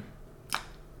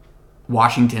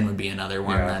 Washington would be another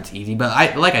one that's easy, but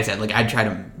I'd try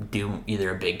to do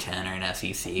either a Big Ten or an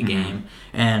SEC game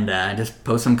and just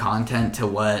post some content to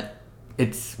what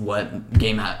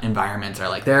game environments are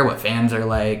like there, what fans are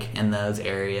like in those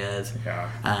areas,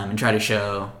 and try to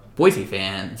show Boise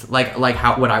fans what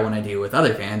I want to do with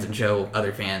other fans and show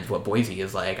other fans what Boise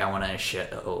is like. I want to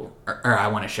show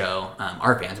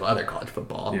our fans what other college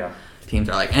football teams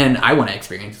are like, and I want to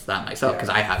experience that myself because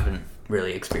I haven't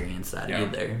really experienced that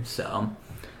either. So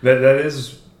that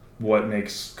is what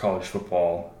makes college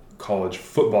football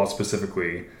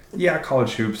specifically,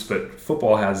 college hoops, but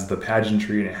football has the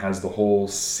pageantry and it has the whole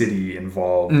city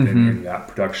involved in that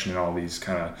production and all these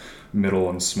kind of middle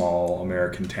and small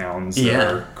American towns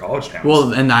that are college towns.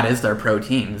 Well, and that is their pro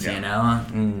teams, or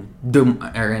in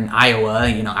Iowa,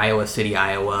 Iowa City,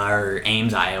 Iowa, or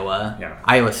Ames, Iowa,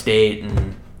 Iowa State,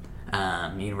 and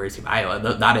University of Iowa,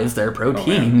 that is their pro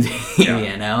teams,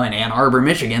 and Ann Arbor,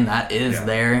 Michigan, that is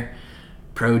their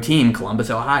pro team. Columbus,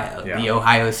 Ohio, the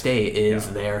Ohio State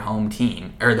is their home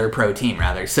team, or their pro team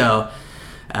rather. So,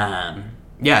 and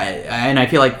I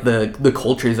feel like the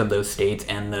cultures of those states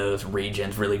and those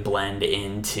regions really blend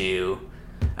into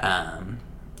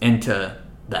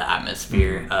the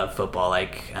atmosphere of football.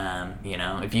 Like,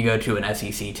 if you go to an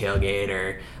SEC tailgate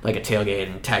or like a tailgate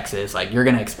in Texas, like you're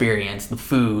going to experience the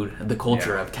food, the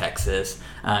culture of Texas.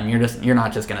 You're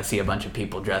not just going to see a bunch of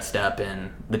people dressed up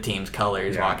in the team's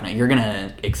colors walking out. You're going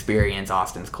to experience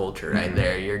Austin's culture right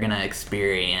there. You're going to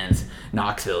experience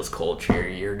Knoxville's culture.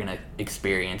 You're going to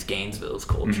experience Gainesville's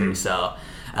culture. So,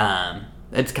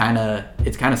 it's kind of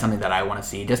something that I want to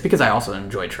see just because I also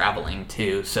enjoy traveling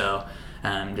too. So,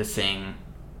 just seeing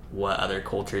what other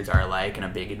cultures are like in a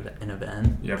big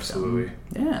event. Yeah, absolutely.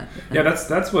 So,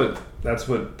 that's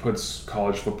what puts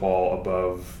college football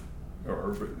above,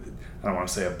 or I don't want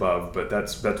to say above, but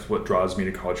that's what draws me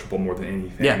to college football more than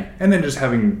anything. Yeah. And then just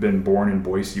having been born in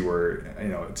Boise, where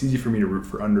it's easy for me to root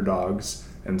for underdogs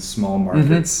and small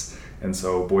markets, and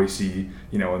so Boise,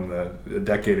 a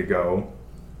decade ago,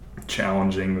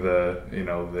 challenging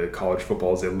the college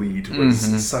football's elite was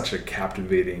such a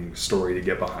captivating story to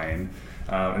get behind.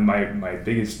 And my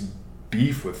biggest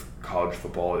beef with college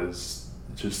football is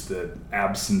just the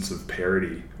absence of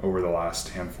parity over the last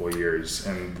handful of years.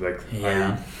 And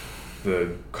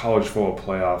the college football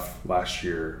playoff last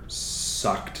year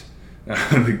sucked.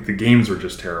 The games were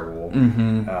just terrible.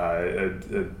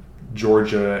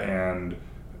 Georgia and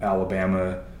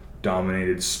Alabama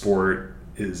dominated sport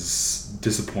is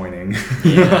disappointing.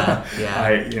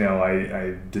 I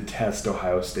detest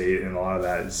Ohio State, and a lot of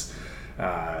that is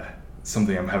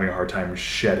something I'm having a hard time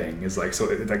shedding. Is like,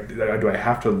 do I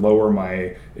have to lower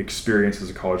my experience as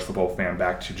a college football fan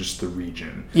back to just the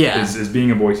region? Is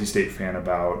being a Boise State fan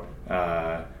about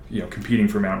competing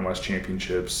for Mountain West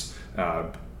championships,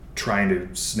 trying to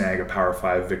snag a Power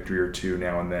 5 victory or two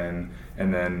now and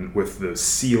then with the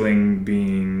ceiling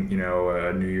being,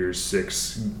 a New Year's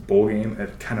 6 bowl game,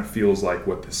 it kind of feels like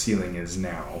what the ceiling is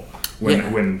now.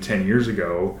 When 10 years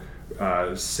ago,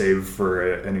 save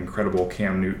for an incredible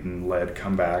Cam Newton-led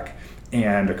comeback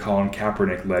and a Colin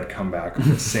Kaepernick-led comeback on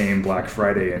the same Black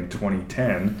Friday in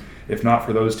 2010, if not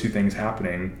for those two things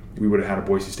happening, we would have had a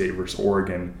Boise State versus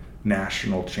Oregon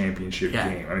national championship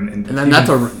game. And then I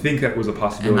think that was a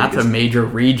possibility. And that's a major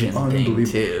region thing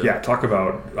too. Yeah, talk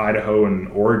about Idaho and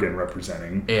Oregon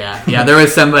representing. Yeah. There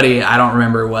was somebody, I don't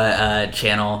remember what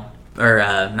channel, or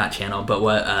not channel, but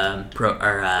what a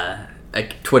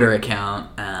Twitter account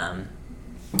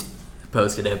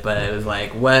posted it, but it was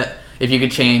like, what if you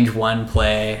could change one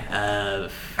play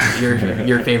of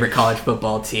your favorite college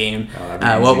football team?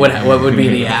 What would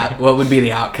be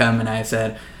the outcome? And I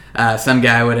said, some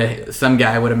guy would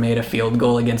have made a field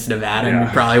goal against Nevada and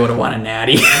probably would have won a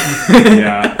natty.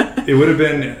 It would have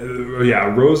been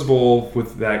Rose Bowl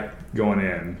with that going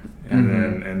in,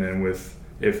 and then with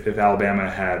if Alabama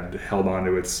had held on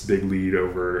to its big lead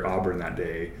over Auburn that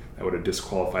day, that would have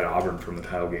disqualified Auburn from the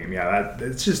title game. Yeah,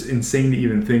 it's just insane to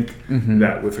even think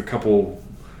that with a couple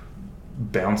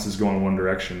bounces going one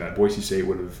direction, that Boise State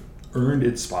would have earned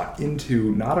its spot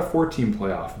into not a 4-team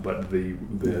playoff, but the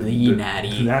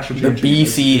national championship. The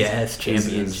BCS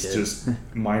championship. Is just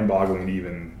mind-boggling to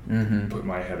even put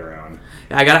my head around.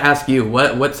 I gotta ask you,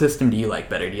 what system do you like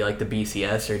better? Do you like the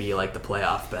BCS or do you like the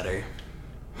playoff better?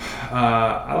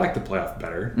 I like the playoff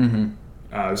better.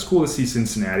 It's cool to see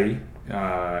Cincinnati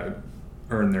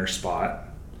earn their spot.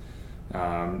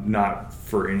 Not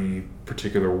for any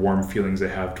particular warm feelings I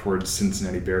have towards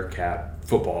Cincinnati Bearcat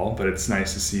football, but it's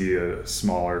nice to see a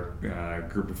smaller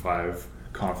group of 5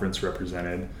 conference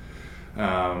represented.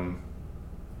 But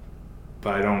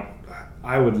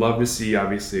I would love to see,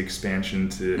 obviously, expansion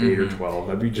to 8 or 12.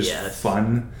 That'd be just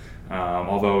fun.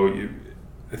 Although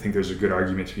I think there's a good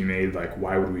argument to be made, like,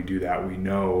 why would we do that? We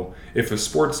know if a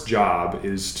sport's job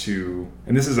is to,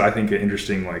 and this is, I think, an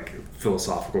interesting, like,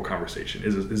 philosophical conversation,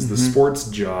 is the sport's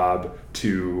job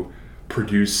to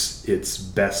produce its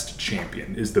best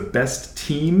champion? Is the best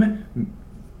team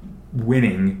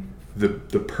winning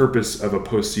the purpose of a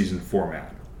postseason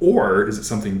format? Or is it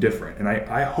something different? And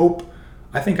I hope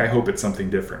it's something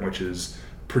different, which is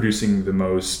producing the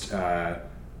most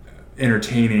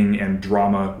entertaining and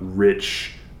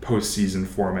drama-rich postseason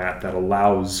format that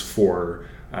allows for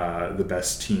the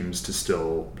best teams to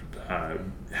still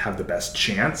have the best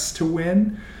chance to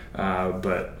win.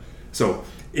 So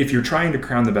if you're trying to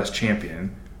crown the best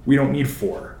champion, we don't need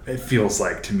 4, it feels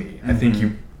like to me. I think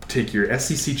you take your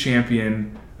SEC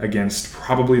champion against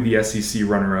probably the SEC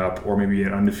runner-up or maybe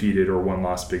an undefeated or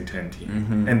one-loss Big Ten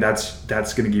team. And that's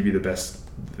going to give you the best,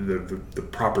 the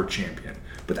proper champion.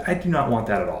 But I do not want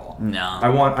that at all. No. I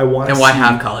want. And why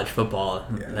have college football?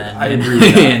 Then? I agree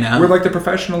with that. We're like the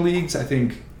professional leagues, I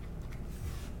think.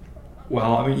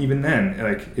 Well, I mean, even then,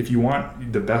 like, if you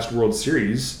want the best World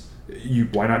Series,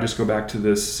 why not just go back to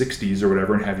the 60s or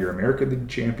whatever and have your American League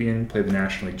champion play the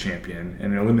National League champion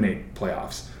and eliminate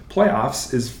playoffs?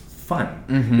 Playoffs is fun.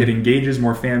 It engages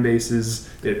more fan bases.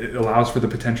 It allows for the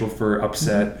potential for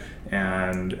upset.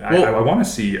 And I want to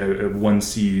see a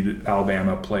 1-seed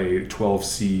Alabama play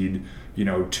 12-seed,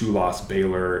 2-loss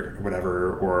Baylor, or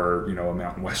whatever, or a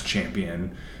Mountain West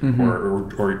champion,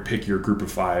 or pick your group of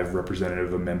 5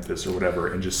 representative of Memphis or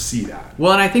whatever, and just see that.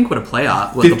 Well, and I think what a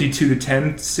playoff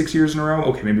 52-10 6 years in a row.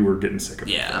 Okay, maybe we're getting sick of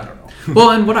it. I don't know.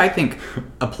 Well, and what I think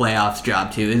a playoff's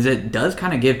job too is it does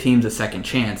kind of give teams a second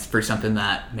chance for something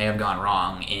that may have gone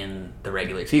wrong in the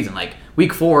regular season, like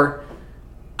week 4.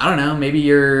 I don't know, maybe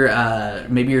your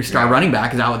star running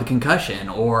back is out with a concussion,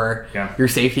 or your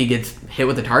safety gets hit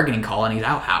with a targeting call and he's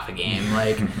out half a game.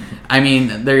 Like, I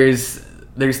mean, there's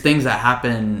things that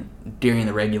happen during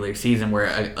the regular season where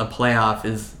a playoff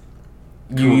is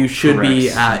you should be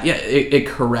at. Yeah, it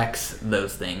corrects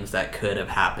those things that could have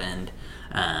happened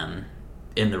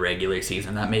in the regular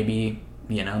season. That maybe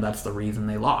that's the reason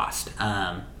they lost.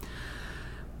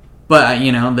 But,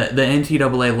 the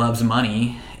NCAA loves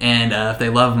money, and if they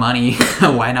love money,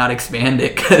 why not expand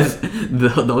it? Because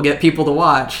they'll get people to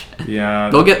watch. Yeah.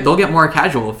 They'll get more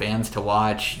casual fans to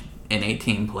watch an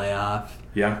 18 playoff.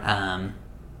 Yeah.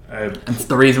 It's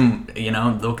the reason,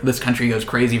 this country goes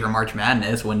crazy for March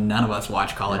Madness when none of us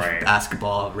watch college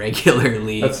basketball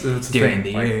regularly that's during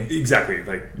the year. Exactly.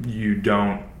 Like,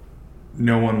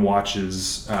 no one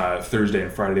watches Thursday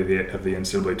and Friday of the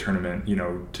NCAA tournament,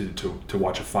 to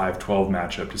watch a 5-12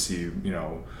 matchup to see,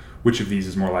 which of these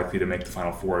is more likely to make the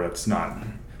Final Four. That's not.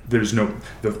 There's no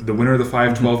the winner of the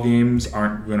 5-12 games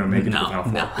aren't going to make it to the Final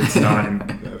Four. No. It's not.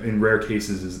 In rare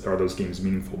cases are those games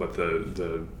meaningful, but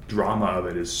the drama of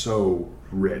it is so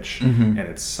rich and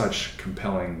it's such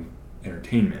compelling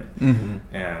entertainment.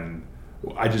 And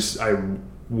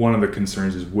one of the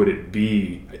concerns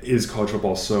is college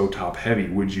football so top heavy?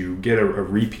 Would you get a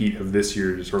repeat of this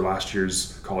year's or last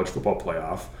year's college football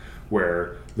playoff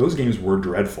where those games were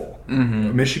dreadful?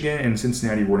 Michigan and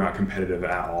Cincinnati were not competitive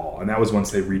at all, and that was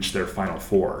once they reached their Final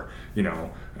Four.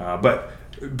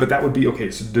 But that would be okay.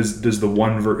 So does the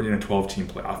one in a 12-team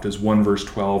playoff, does 1 versus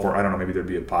 12, or I don't know, maybe there'd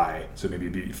be a bye, so maybe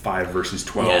it'd be 5 versus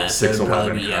 12, 6-11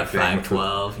 kind of thing.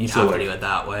 5-12. You'd have to do it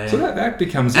that way. So that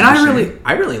becomes. And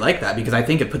I really like that because I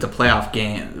think it puts a playoff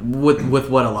game with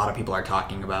what a lot of people are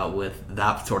talking about with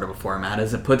that sort of a format.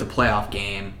 Is it puts a playoff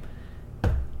game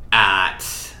at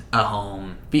a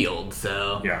home field.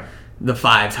 So the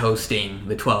 5's hosting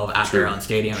the 12 at their own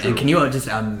stadium. And can you just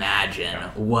imagine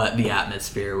what the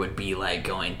atmosphere would be like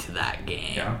going to that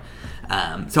game?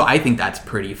 So I think that's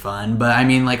pretty fun. But I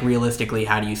mean, like, realistically,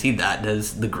 how do you see that?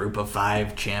 Does the group of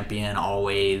 5 champion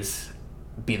always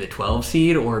be the 12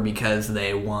 seed or because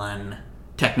they won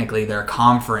technically their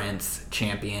conference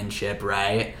championship,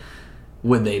 right?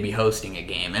 Would they be hosting a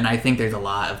game? And I think there's a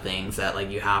lot of things that like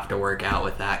you have to work out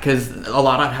with that, because a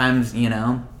lot of times, you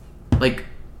know, like,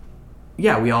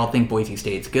 yeah, we all think Boise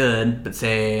State's good, but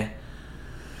say,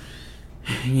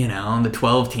 you know, the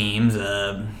 12 team's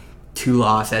a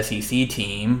 2-loss SEC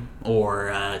team or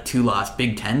a 2-loss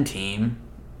Big Ten team.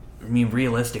 I mean,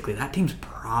 realistically, that team's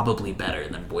probably better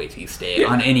than Boise State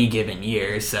on any given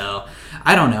year. So,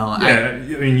 I don't know. Yeah,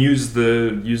 I mean, use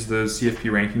the CFP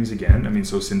rankings again. I mean,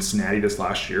 so Cincinnati this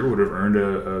last year would have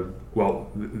earned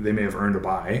they may have earned a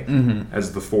bye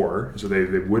as the 4. So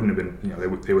they wouldn't have been, you know, they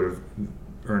would have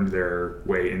earned their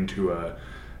way into a,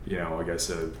 you know, I guess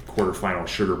a quarterfinal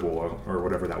Sugar Bowl or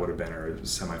whatever that would have been, or a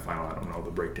semifinal. I don't know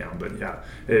the breakdown, but yeah,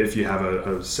 if you have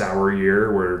a sour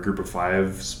year where a group of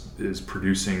 5 is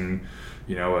producing,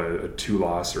 you know, a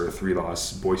 2-loss or a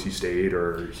 3-loss Boise State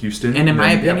or Houston, and in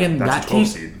my opinion, that's that a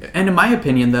 12 team. seed. And in my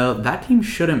opinion, though, that team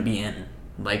shouldn't be in.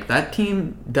 Like, that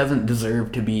team doesn't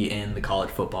deserve to be in the college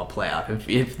football playoff.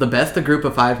 If the best the group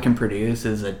of 5 can produce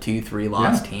is a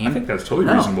 2-3-loss team, I think that's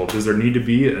totally reasonable. Does there need to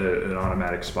be an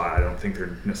automatic spot? I don't think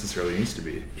there necessarily needs to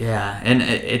be. Yeah, and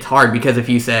it's hard because if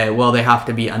you say, well, they have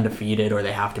to be undefeated or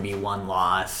they have to be 1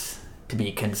 loss to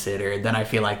be considered, then I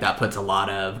feel like that puts a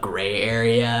lot of gray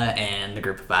area, and the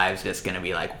group of 5 is just going to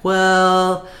be like,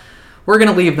 well, we're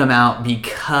going to leave them out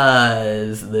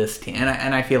because this team,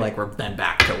 and I feel like we're then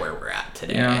back to where we're at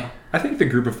today. Yeah, I think the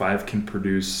group of 5 can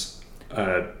produce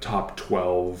a top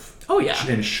 12. Oh yeah,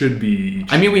 and should be.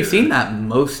 I mean, we've seen that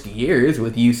most years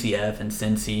with UCF and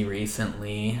Cincy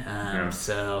recently.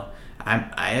 So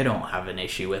I don't have an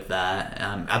issue with that.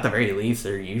 At the very least,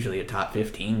 they're usually a top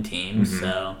 15 team.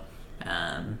 So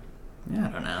yeah, I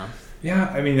don't know.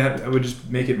 Yeah, I mean, that I would just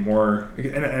make it more,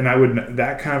 and I would,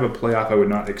 that kind of a playoff, I would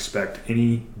not expect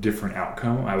any different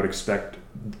outcome. I would expect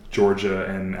Georgia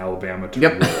and Alabama to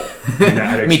roll.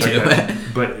 And Me too.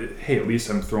 But hey, at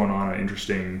least I'm throwing on an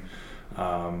interesting.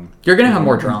 You're gonna have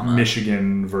more drama.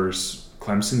 Michigan versus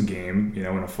Clemson game, you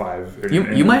know, in a 5.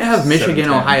 You might have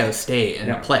Michigan, Ohio State in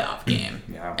a playoff game.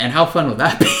 Yeah. And how fun would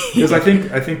that be? Because I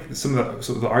think some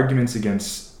of the arguments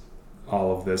against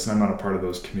all of this, and I'm not a part of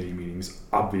those committee meetings,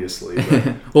 obviously.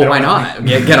 But well, why not?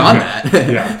 Get on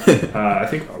that. I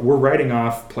think we're writing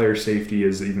off player safety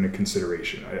as even a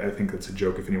consideration. I think that's a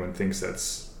joke if anyone thinks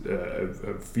that's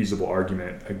a feasible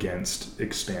argument against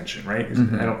expansion, right?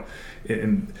 I don't,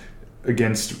 and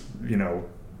against, you know,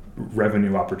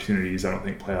 revenue opportunities, I don't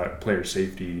think player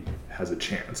safety has a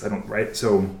chance. I don't, right?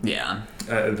 So yeah,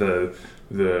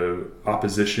 the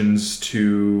oppositions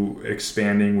to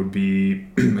expanding would be,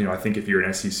 you know, I think if you're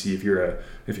an SEC, if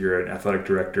you're an athletic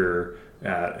director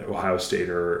at Ohio State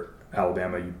or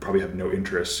Alabama, you probably have no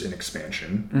interest in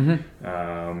expansion.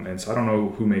 And so I don't know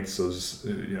who makes those,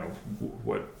 you know,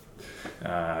 what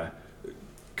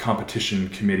competition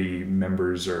committee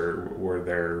members or where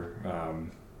their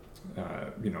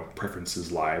you know,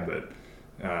 preferences lie, but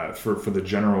for the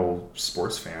general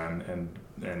sports fan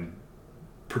and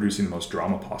producing the most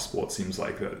drama possible, it seems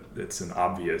like that it's an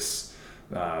obvious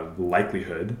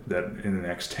likelihood that in the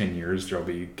next 10 years there'll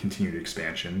be continued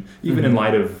expansion, even in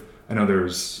light of, I know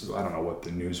there's, I don't know what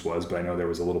the news was, but I know there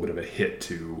was a little bit of a hit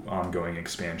to ongoing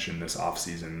expansion this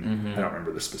offseason. I don't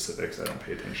remember the specifics. I don't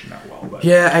pay attention that well. But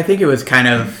yeah, I think it was kind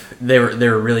of, they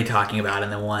were really talking about it,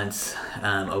 and then once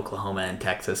Oklahoma and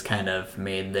Texas kind of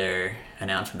made their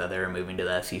announcement that they were moving to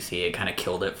the SEC, it kind of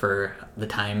killed it for the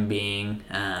time being,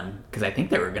 because I think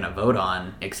they were going to vote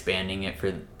on expanding it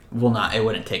for, well, not, it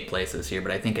wouldn't take place this year,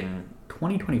 but I think in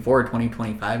 2024 or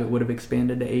 2025 it would have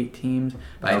expanded to 8 teams,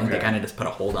 but I think they kind of just put a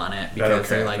hold on it because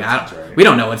they're like, we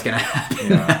don't know what's going to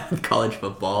happen with college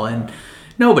football, and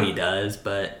nobody does.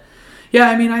 But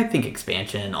yeah, I mean, I think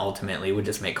expansion ultimately would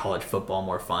just make college football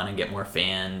more fun and get more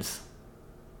fans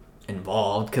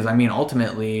involved, because I mean,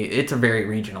 ultimately it's a very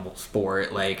regional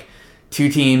sport. Like 2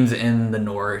 teams in the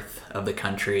north of the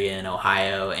country, in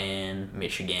Ohio and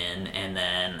Michigan, and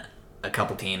then a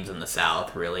couple teams in the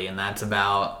south, really, and that's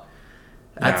about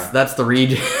that's the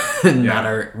region that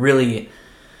are really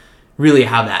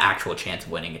have that actual chance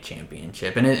of winning a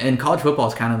championship. And college football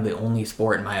is kind of the only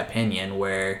sport, in my opinion,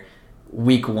 where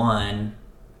week 1,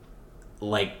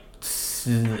 like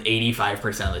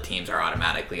 85% of the teams are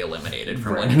automatically eliminated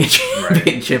from winning a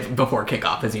championship before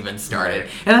kickoff has even started.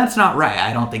 And that's not right.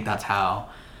 I don't think that's how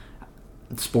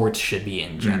sports should be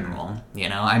in general. You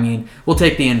know, I mean, we'll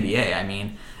take the NBA. I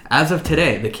mean, as of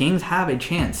today, the Kings have a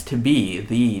chance to be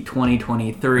the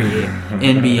 2023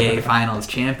 NBA Finals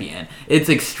champion. It's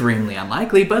extremely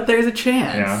unlikely, but there's a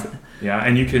chance. Yeah,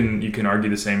 and you can argue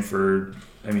the same for,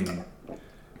 I mean,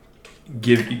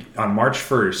 on March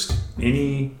 1st,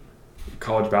 any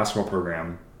college basketball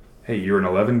program, hey, you're an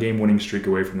 11-game winning streak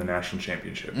away from the national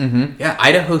championship. Mm-hmm. Yeah,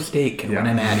 Idaho State can win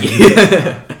a natty.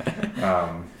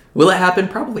 Will it happen?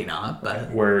 Probably not.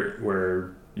 But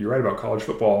where you're right about college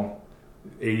football,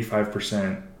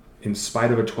 85%, in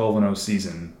spite of a 12-0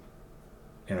 season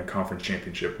in a conference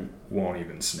championship, won't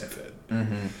even sniff it.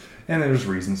 Mm-hmm. And there's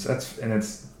reasons.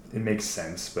 It makes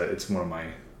sense, but it's one of my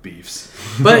beefs.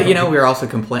 But we're also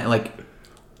complaining. Like,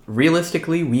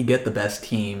 realistically, we get the best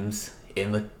teams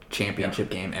in the championship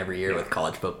game every year with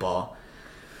college football.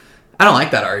 I don't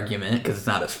like that argument because it's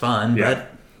not as fun,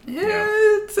 but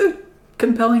it's a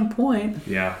compelling point.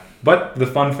 Yeah. But the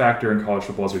fun factor in college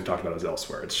football, as we've talked about, is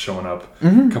elsewhere. It's showing up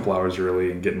a couple hours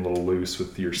early and getting a little loose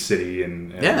with your city,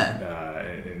 and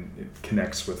it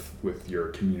connects with your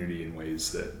community in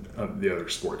ways that the other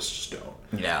sports just don't.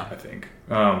 Yeah, I think.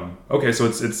 Okay, so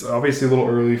it's obviously a little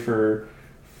early for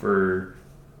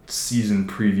season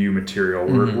preview material.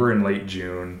 We're in late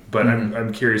June, but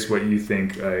I'm curious what you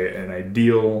think an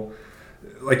ideal,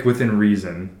 like within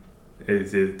reason.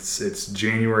 It's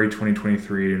January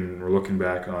 2023, and we're looking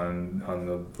back on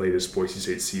the latest Boise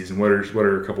State season. What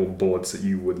are a couple of bullets that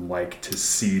you would like to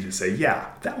see to say, yeah,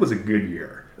 that was a good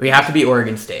year? We have to beat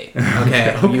Oregon State.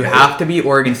 Okay, you have to beat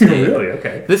Oregon State. Really?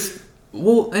 Okay.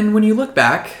 And when you look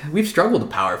back, we've struggled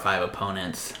with Power 5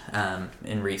 opponents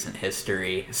in recent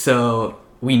history. So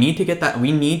we need to get that.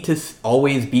 We need to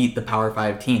always beat the Power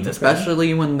 5 teams,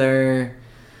 especially when they're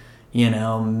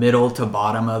middle to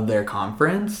bottom of their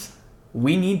conference.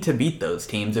 We need to beat those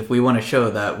teams if we want to show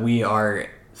that we are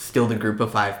still the group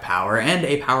of 5 power and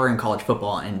a power in college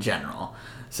football in general.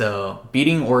 So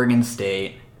beating Oregon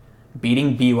State,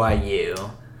 beating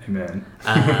BYU. Amen.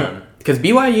 Because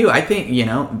BYU, I think,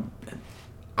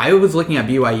 I was looking at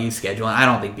BYU's schedule, and I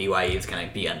don't think BYU is going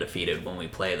to be undefeated when we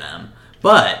play them.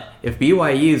 But if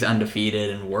BYU is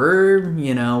undefeated and we're,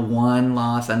 one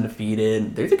loss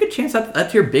undefeated, there's a good chance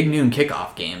that's your big noon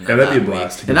kickoff game. Yeah, that'd be a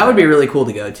blast. And that would be really cool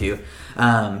to go to.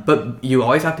 But you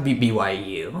always have to beat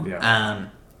BYU. Yeah.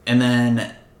 And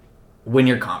then win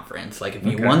your conference. Like, if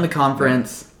you won the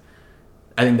conference,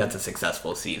 I think that's a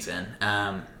successful season.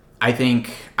 I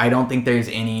don't think there's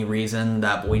any reason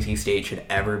that Boise State should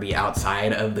ever be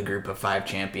outside of the group of 5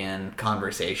 champion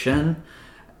conversation.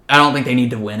 I don't think they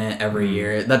need to win it every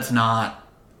year. It's not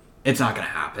going to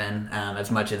happen as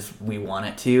much as we want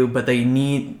it to, but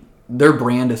their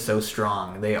brand is so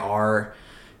strong. They are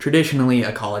traditionally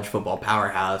a college football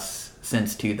powerhouse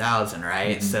since 2000,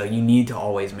 right? Mm-hmm. So you need to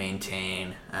always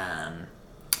maintain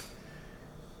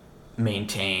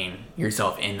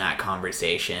yourself in that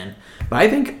conversation. But I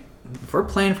think if we're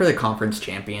playing for the conference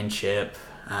championship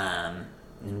and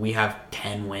we have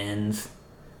 10 wins,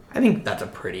 I think that's a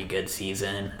pretty good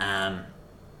season.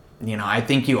 I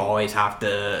think you always have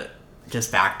to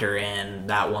just factor in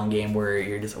that one game where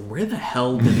you're just, where the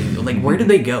hell where did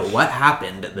they go? What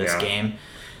happened at this game?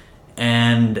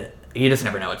 And you just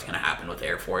never know what's going to happen with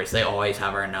Air Force. They always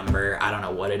have our number. I don't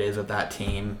know what it is with that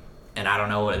team, and I don't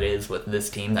know what it is with this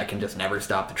team that can just never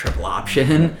stop the triple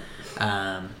option.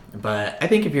 But I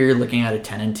think if you're looking at a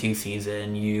 10-2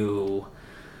 season, you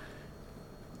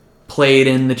played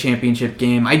in the championship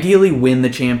game, ideally win the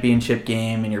championship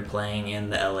game, and you're playing in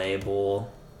the LA Bowl.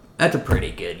 That's a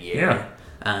pretty good year.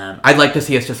 Yeah. I'd like to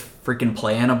see us just freaking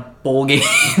play in a bowl game,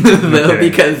 though,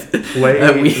 because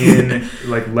let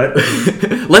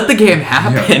the game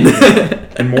happen.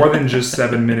 And more than just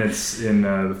 7 minutes in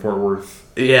the Fort Worth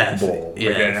Bowl, like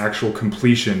an actual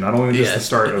completion, not only just the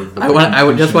start of. I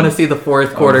would just want to see the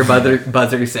fourth quarter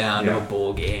buzzer sound of a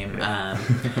bowl game.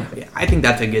 I think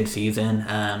that's a good season.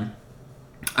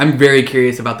 I'm very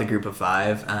curious about the group of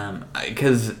 5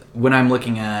 because when I'm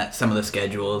looking at some of the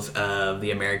schedules of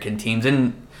the American teams,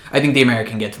 and I think the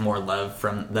American gets more love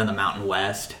than the Mountain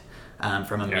West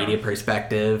from a media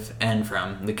perspective and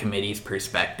from the committee's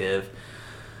perspective,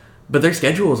 but their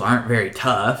schedules aren't very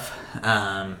tough.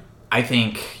 I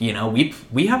think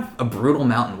we have a brutal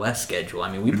Mountain West schedule. I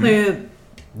mean, we play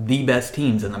the best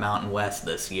teams in the Mountain West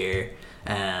this year,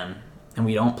 and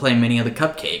we don't play many of the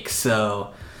cupcakes,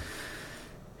 so.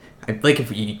 If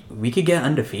we could get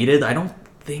undefeated, I don't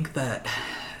think that...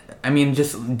 I mean,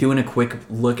 just doing a quick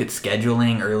look at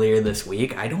scheduling earlier this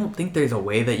week, I don't think there's a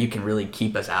way that you can really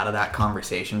keep us out of that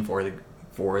conversation for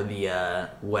the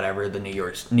whatever the New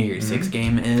Year's Six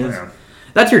game is. Yeah.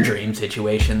 That's your dream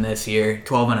situation this year.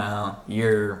 12-0,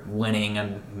 you're winning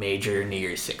a major New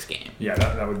Year's Six game. Yeah,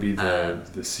 that would be the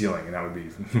ceiling, and that would be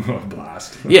a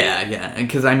blast. Yeah,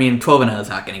 because 12-0 is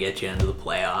not going to get you into the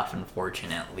playoff,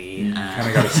 unfortunately. You kind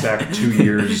of got to stack 2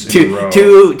 years in a row.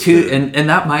 And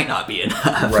that might not be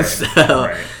enough. Right.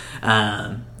 So,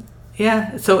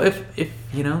 Yeah. So if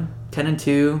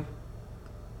 10-2,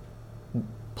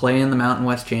 play in the Mountain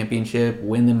West Championship,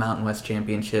 win the Mountain West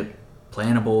Championship, play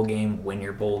in a bowl game, win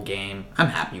your bowl game, I'm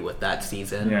happy with that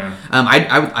season. Yeah.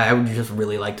 I would just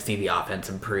really like to see the offense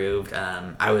improved.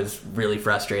 I was really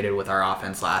frustrated with our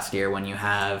offense last year when you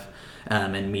have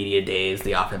in media days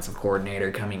the offensive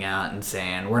coordinator coming out and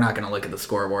saying we're not going to look at the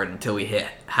scoreboard until we hit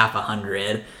half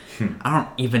 100. I don't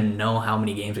even know how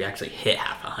many games we actually hit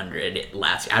half 100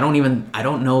 last year. I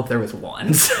don't know if there was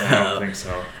one. So, I don't think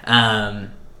so.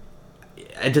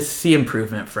 I just see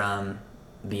improvement from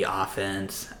the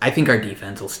offense. I think our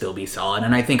defense will still be solid,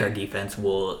 and I think our defense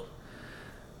will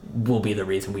be the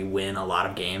reason we win a lot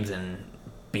of games and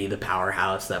be the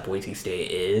powerhouse that Boise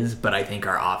State is. But I think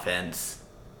our offense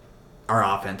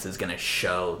is going to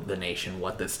show the nation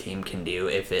what this team can do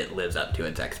if it lives up to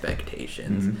its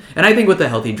expectations. Mm-hmm. And I think with the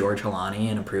healthy George Halani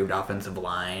and improved offensive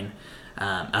line,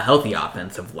 a healthy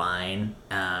offensive line,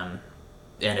 and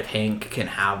if Hank can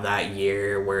have that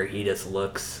year where he just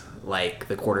looks like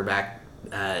the quarterback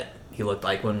he looked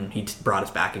like when he brought us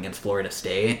back against Florida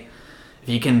State, if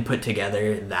he can put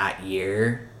together that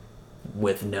year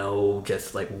with no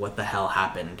just like what the hell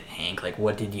happened, Hank, like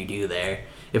what did you do there?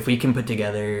 If he can put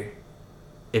together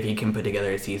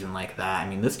a season like that, I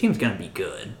mean, this team's going to be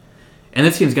good. And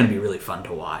this team's going to be really fun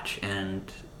to watch. And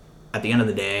at the end of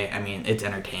the day, I mean, it's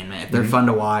entertainment. If they're fun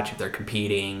to watch, if they're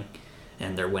competing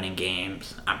and they're winning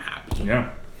games, I'm happy.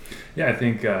 Yeah. Yeah, I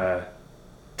think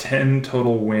 10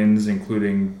 total wins,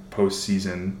 including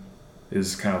postseason,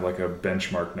 is kind of like a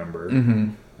benchmark number. Mm-hmm.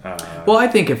 Well, I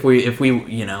think if we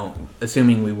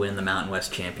assuming we win the Mountain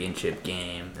West Championship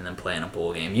game and then play in a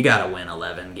bowl game, you got to win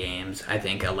 11 games. I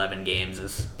think 11 games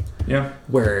is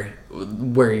where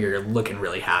you're looking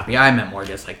really happy. I meant more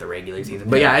just like the regular season.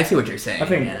 But yeah, I see what you're saying. I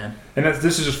think, and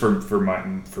this is just for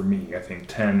me. I think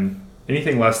 10,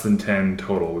 anything less than 10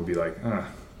 total would be like,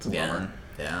 it's a bummer.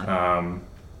 Yeah.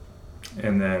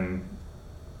 And then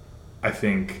I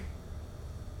think,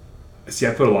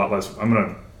 I put a lot less. I'm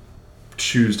gonna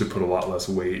choose to put a lot less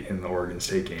weight in the Oregon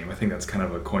State game. I think that's kind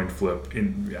of a coin flip.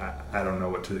 I don't know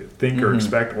what to think or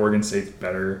expect. Oregon State's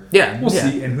better. Yeah, we'll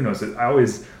see. And who knows? I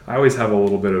always have a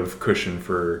little bit of cushion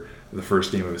for the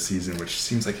first game of a season, which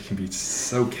seems like it can be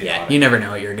so chaotic. Yeah, you never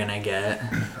know what you're gonna get.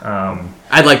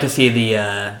 I'd like to see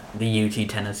the UT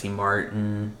Tennessee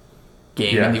Martin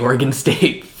game and the Oregon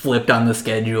State flipped on the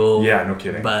schedule. Yeah, no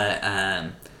kidding. But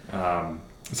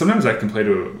sometimes that can play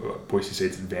to Boise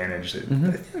State's advantage. I feel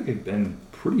like they've been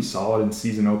pretty solid in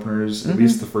season openers. At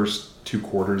least the first 2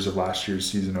 quarters of last year's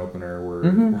season opener were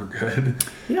good.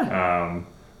 Yeah.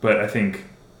 But I think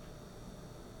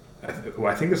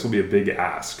this will be a big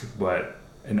ask. But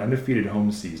an undefeated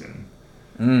home season,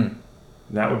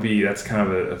 that's kind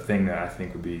of a thing that I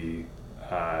think would be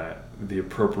the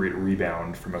appropriate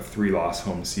rebound from a 3-loss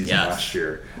home season last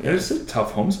year. And it's a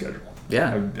tough home schedule.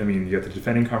 Yeah. I mean, you got the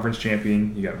defending conference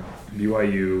champion, you got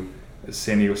BYU,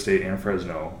 San Diego State, and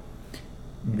Fresno,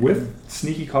 with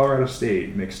sneaky Colorado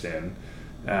State mixed in.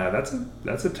 That's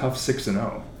a tough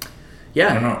 6-0. Yeah.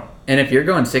 I don't know. And if you're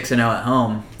going 6-0 at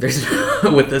home, there's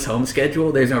with this home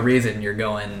schedule, there's no reason you're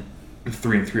going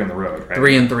 3-3 on the road, right?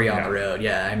 3-3 on the road.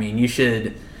 Yeah. I mean,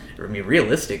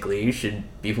 realistically, you should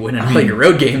be winning all your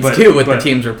road games too with the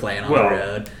teams we're playing on the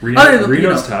road.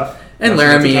 Reno's tough. And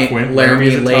Laramie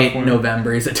late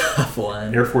November is a tough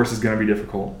one. Air Force is going to be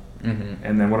difficult. Mm-hmm.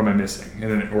 And then what am I missing?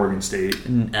 And then Oregon State.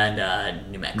 And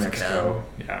New Mexico.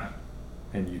 Yeah.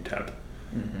 And UTEP.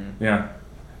 Mm-hmm. Yeah.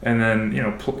 And then,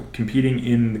 competing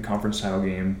in the conference title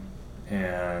game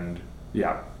and,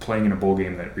 playing in a bowl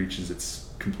game that reaches its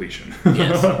completion.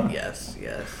 Yes.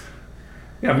 Yeah,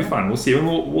 it'll be fun. We'll see. And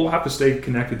we'll have to stay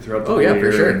connected throughout the whole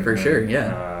year. For sure.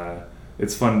 Yeah.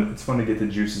 It's fun to get the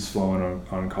juices flowing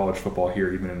on college football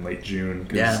here, even in late June.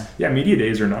 Yeah, media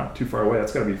days are not too far away.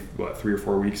 That's got to be 3 or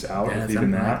 4 weeks out, if even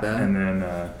that. Like that. And then,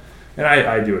 and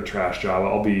I do a trash job.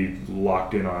 I'll be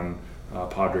locked in on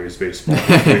Padres baseball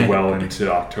well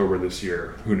into October this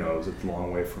year. Who knows? It's a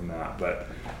long way from that, but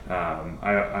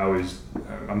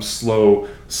I'm slow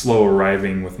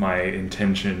arriving with my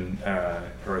attention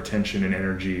and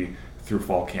energy through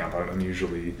fall camp. I'm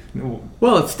usually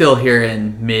it's still here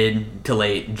in mid to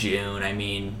late June. I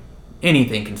mean,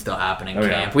 anything can still happen in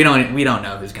camp. Yeah. We don't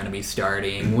know who's going to be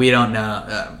starting. We don't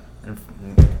know.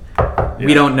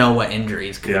 We don't know what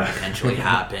injuries could potentially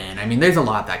happen. I mean, there's a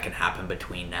lot that can happen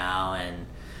between now and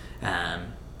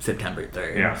September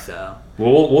 3rd. Yeah. So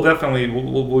we'll definitely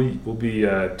we'll be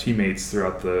teammates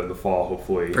throughout the fall,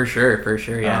 hopefully. For sure.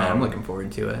 Yeah, I'm looking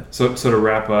forward to it. So to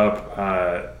wrap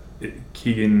up,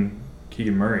 Keegan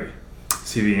Murray,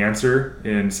 Is he the answer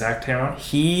in Sacktown?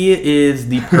 He is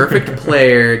the perfect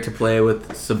player to play with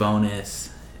Sabonis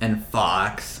and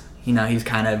Fox. He's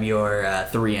kind of your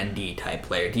 3-and-D type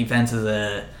player. Defense is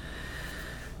a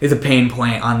pain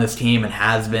point on this team and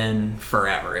has been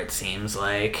forever, it seems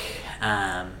like.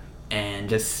 And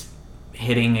just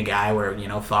hitting a guy where,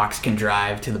 Fox can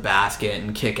drive to the basket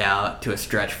and kick out to a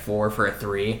stretch 4 for a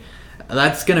 3,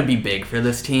 that's going to be big for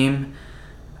this team.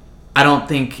 I don't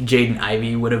think Jaden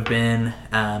Ivey would have been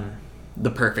the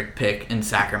perfect pick in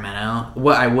Sacramento.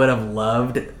 What I would have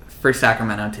loved for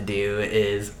Sacramento to do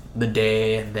is the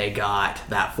day they got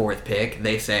that 4th pick,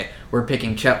 they say, we're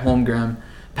picking Chet Holmgren,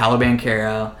 Paolo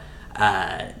Banchero,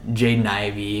 Jaden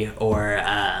Ivey, or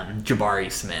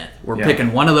Jabari Smith. We're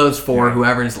picking one of those 4,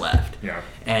 whoever's left. Yeah.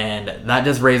 And that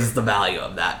just raises the value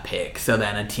of that pick. So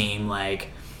then a team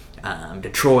like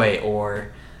Detroit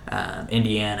or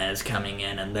Indiana is coming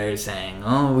in and they're saying,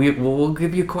 we'll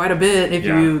give you quite a bit if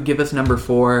you give us number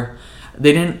 4.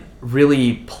 They didn't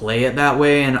really play it that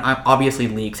way, and obviously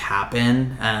leaks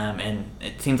happen, and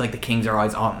it seems like the Kings are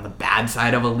always on the bad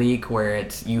side of a leak, where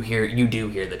it's you do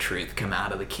hear the truth come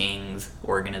out of the Kings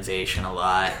organization a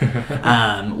lot,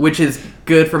 which is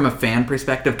good from a fan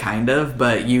perspective, kind of,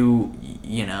 but you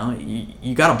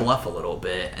got to bluff a little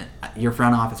bit. Your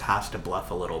front office has to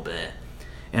bluff a little bit.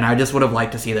 And I just would have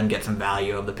liked to see them get some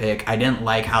value of the pick. I didn't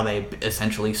like how they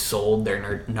essentially sold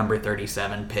their number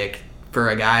 37 pick for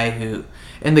a guy who...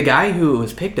 And the guy who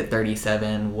was picked at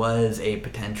 37 was a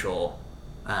potential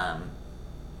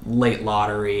late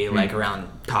lottery, like around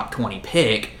top 20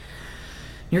 pick.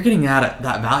 You're getting that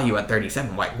value at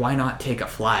 37. Why not take a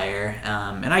flyer?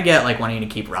 And I get wanting to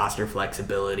keep roster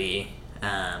flexibility.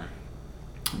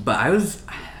 But I was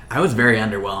very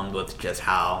underwhelmed with just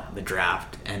how the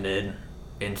draft ended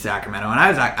in Sacramento, and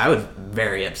I was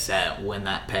very upset when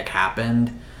that pick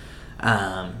happened.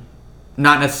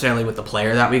 Not necessarily with the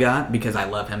player that we got, because I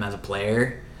love him as a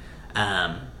player,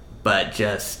 but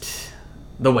just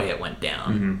the way it went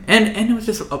down. And it was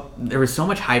just there was so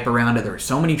much hype around it. There were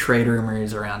so many trade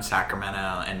rumors around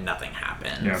Sacramento, and nothing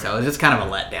happened. Yeah. So it was just kind of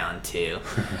a letdown too.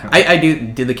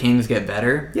 Did the Kings get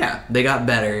better? Yeah, they got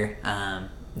better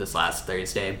this last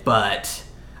Thursday, but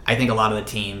I think a lot of the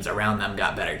teams around them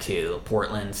got better too.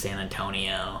 Portland, San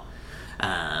Antonio.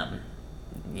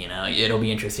 It'll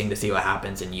be interesting to see what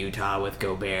happens in Utah with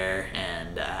Gobert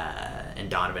and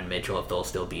Donovan Mitchell, if they'll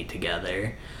still be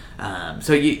together. And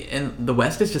the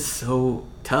West is just so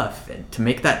tough. And to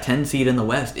make that 10 seed in the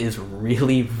West is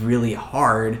really, really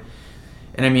hard.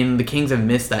 And I mean, the Kings have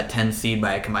missed that 10 seed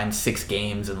by a combined 6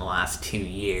 games in the last 2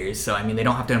 years. So I mean, they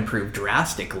don't have to improve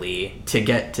drastically to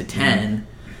get to 10.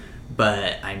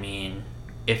 But I mean,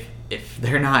 if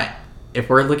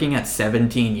we're looking at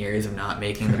 17 years of not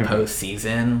making the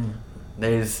postseason,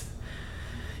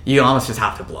 you almost just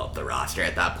have to blow up the roster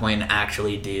at that point and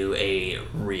actually do a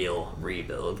real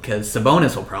rebuild. Because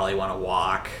Sabonis will probably want to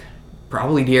walk.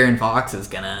 Probably De'Aaron Fox is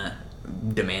gonna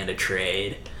demand a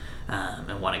trade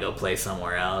and want to go play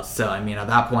somewhere else. So I mean, at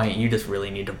that point, you just really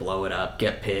need to blow it up,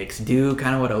 get picks, do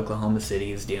kind of what Oklahoma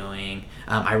City is doing.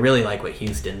 I really like what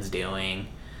Houston's doing.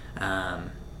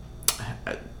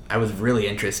 I was really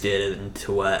interested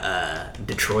into what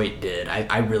Detroit did.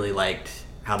 I really liked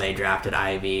how they drafted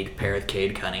Ivy to pair with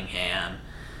Cade Cunningham.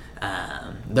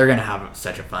 They're going to have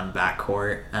such a fun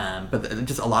backcourt. But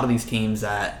just a lot of these teams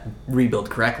that rebuild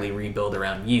correctly rebuild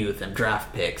around youth and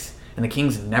draft picks. And the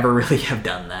Kings never really have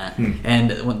done that.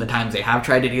 And when the times they have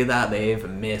tried to do that, they've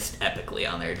missed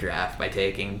epically on their draft by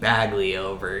taking Bagley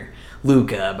over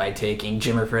Luka, by taking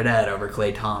Jimmer Fredette over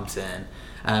Klay Thompson.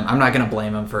 I'm not going to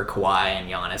blame them for Kawhi and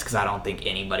Giannis, because I don't think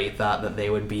anybody thought that they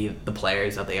would be the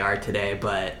players that they are today,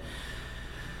 but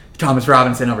Thomas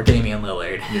Robinson over Damian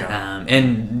Lillard. Yeah.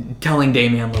 And telling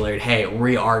Damian Lillard, hey,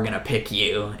 we are going to pick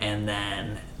you, and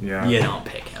then you don't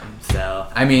pick him. So,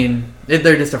 I mean,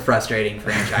 they're just a frustrating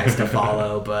franchise to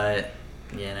follow, but,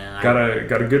 Got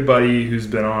a good buddy who's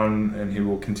been on, and he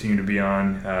will continue to be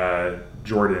on,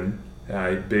 Jordan.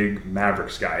 A big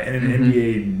Mavericks guy and an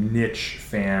NBA niche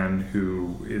fan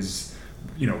who is,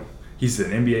 he's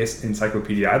an NBA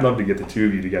encyclopedia. I'd love to get the two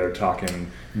of you together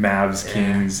talking Mavs,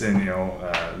 Kings, and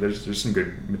there's some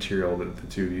good material that the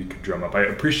two of you could drum up. I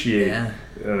appreciate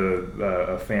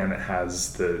a fan that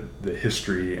has the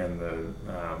history and the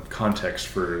context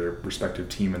for their respective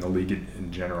team and the league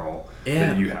in general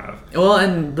that you have. Well,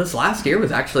 and this last year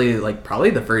was actually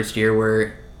probably the first year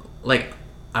where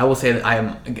I will say that I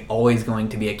am always going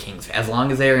to be a Kings fan. As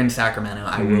long as they're in Sacramento,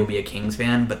 I will be a Kings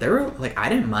fan. But there were I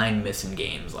didn't mind missing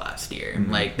games last year.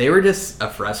 They were just a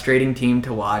frustrating team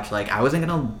to watch. I wasn't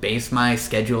gonna base my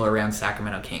schedule around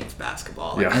Sacramento Kings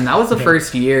basketball. And that was the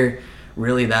first year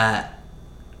really that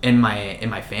in my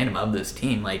fandom of this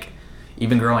team. Like,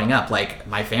 even growing up, like,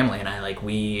 my family and I,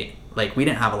 we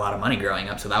didn't have a lot of money growing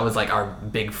up, so that was like our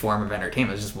big form of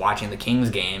entertainment, was just watching the Kings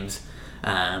games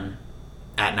at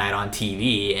night on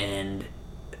TV. And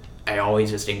I always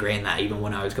just ingrained that. Even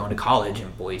when I was going to college in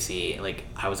Boise, like,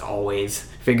 I was always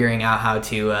figuring out how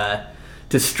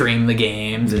to stream the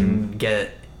games and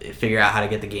figure out how to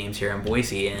get the games here in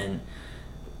Boise. And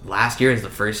last year is the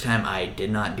first time I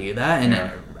did not do that, and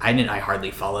I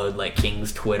hardly followed like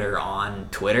Kings Twitter on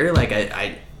Twitter. Like,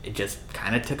 I just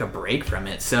kind of took a break from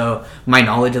it. So my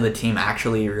knowledge of the team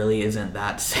actually really isn't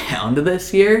that sound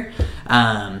this year.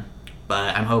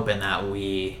 But I'm hoping that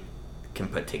we can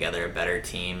put together a better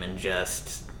team and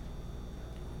just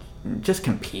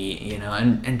compete,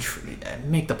 and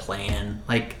make the play-in.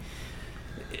 Like,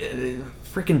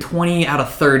 freaking 20 out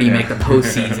of 30 make the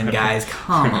postseason, guys.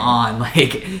 Come on.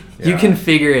 Like, you can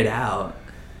figure it out.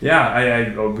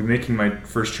 Yeah, I'll be making my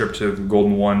first trip to the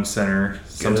Golden One Center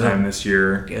sometime this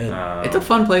year. Good. It's a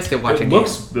fun place to watch a game.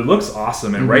 It looks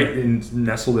awesome, and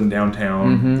nestled in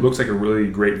downtown. It looks like a really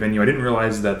great venue. I didn't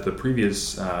realize that the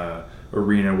previous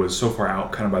arena was so far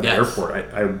out kind of by the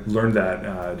airport. I learned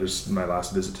that just my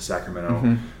last visit to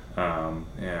Sacramento.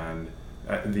 And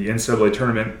the NCAA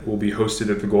tournament will be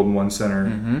hosted at the Golden One Center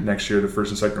next year. The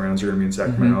first and second rounds are going to be in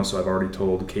Sacramento, so I've already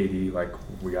told Katie, like,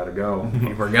 we got to go.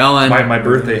 We're going. My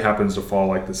birthday happens to fall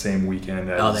like the same weekend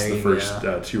as the first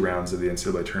 2 rounds of the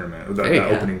NCAA tournament, the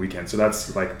opening weekend. So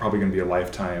that's like probably going to be a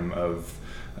lifetime of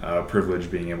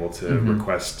privilege, being able to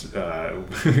request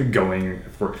going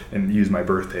for and use my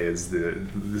birthday as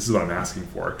this is what I'm asking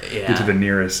for. Get to the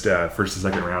nearest first and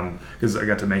second round, because I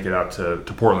got to make it out to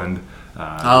Portland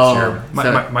this year.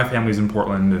 My family's in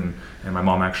Portland, and my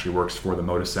mom actually works for the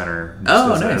Moda Center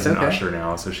as an usher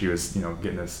now. So she was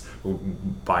getting us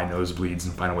buy nosebleeds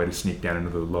and find a way to sneak down into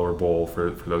the lower bowl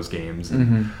for those games.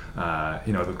 And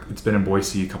it's been in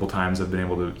Boise a couple times. I've been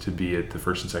able to be at the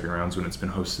first and second rounds when it's been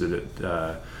hosted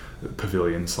at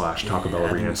Pavilion / Taco Bell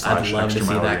Arena / I'd love Extra to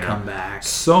see Mile that Arena. come back.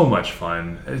 So much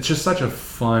fun. It's just such a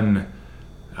fun.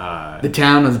 The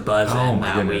town was buzzing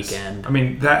that weekend. I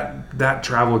mean, that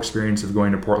travel experience of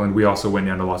going to Portland. We also went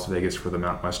down to Las Vegas for the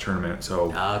Mountain West tournament.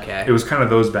 So it was kind of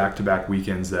those back-to-back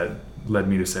weekends that led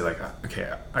me to say, like,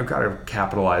 okay, I've got to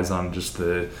capitalize on just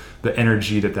the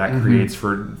energy that creates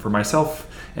for myself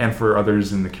and for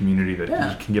others in the community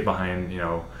that can get behind.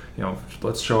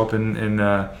 Let's show up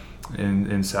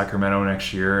in Sacramento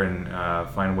next year and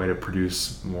find a way to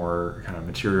produce more kind of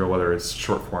material, whether it's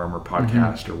short form or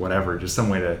podcast or whatever. Just some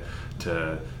way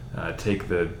to take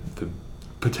the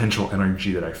potential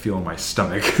energy that I feel in my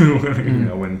stomach,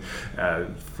 when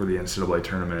for the NCAA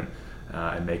tournament,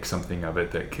 and make something of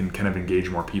it that can kind of engage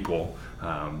more people.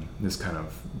 Is kind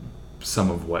of some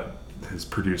of what has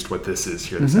produced what this is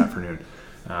here this afternoon.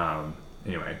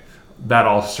 Anyway. That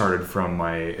all started from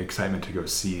my excitement to go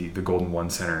see the Golden One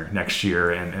Center next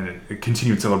year, and a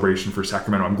continued celebration for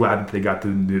Sacramento. I'm glad that they got the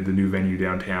new venue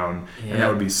downtown, and that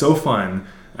would be so fun.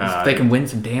 If they can win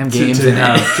some damn games to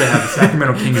have the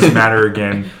Sacramento Kings matter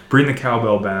again, bring the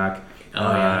cowbell back.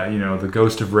 The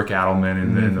ghost of Rick Adelman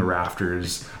in the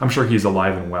rafters. I'm sure he's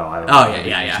alive and well. I don't know.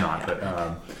 He's not, but.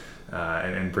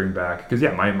 And bring back, because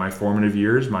my formative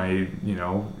years, my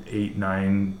 8,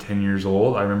 9, 10 years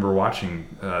old, I remember watching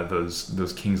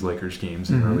those Kings Lakers games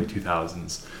in the early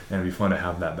 2000s, and it'd be fun to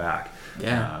have that back.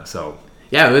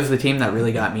 It was the team that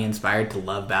really got me inspired to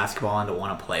love basketball and to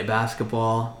want to play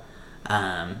basketball.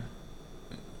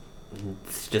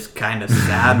 It's just kind of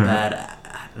sad that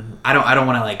I don't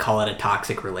want to like call it a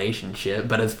toxic relationship,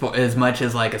 but as much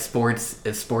as like sports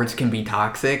can be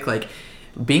toxic, like,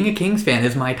 being a Kings fan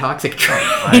is my toxic trait.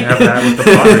 I have that with the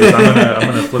Padres. I'm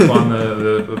gonna flip on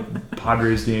the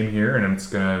Padres game here, and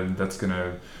that's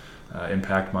gonna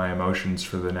impact my emotions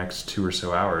for the next 2 or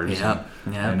so hours.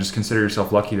 And just consider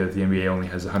yourself lucky that the NBA only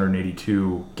has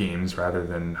 182 games rather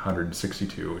than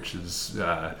 162, which is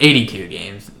 82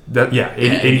 games.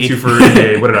 82 for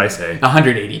NBA. What did I say?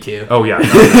 182. Oh yeah.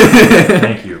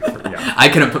 Thank you. I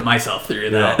couldn't put myself through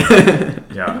that.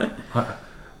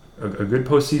 A good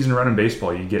postseason run in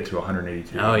baseball, you get to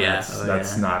 182.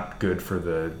 That's not good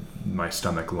for my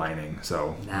stomach lining.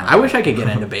 So I wish I could get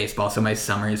into baseball so my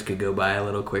summers could go by a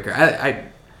little quicker. I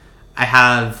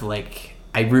have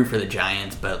I root for the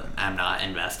Giants, but I'm not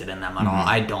invested in them at all.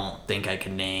 I don't think I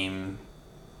can name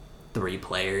 3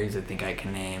 players. I think I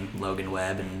can name Logan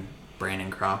Webb and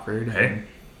Brandon Crawford. Hey,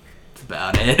 that's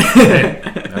about it.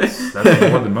 That's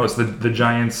more than most. The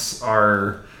Giants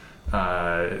are.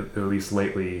 at least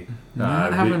lately.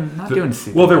 Not doing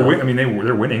super well. well.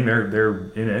 They're winning.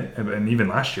 They're in it, and even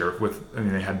last year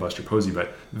they had Buster Posey,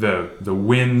 but the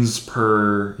wins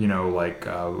per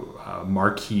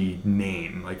marquee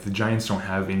name, like the Giants don't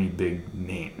have any big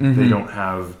name. Mm-hmm. They don't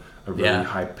have a really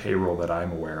high payroll that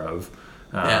I'm aware of.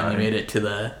 They made it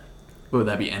to what would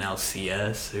that be,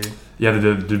 NLCS or? Yeah,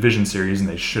 the division series, and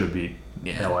they should have beat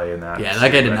LA in that. Yeah,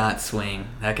 that guy did not swing.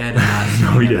 That guy did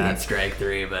not swing at that strike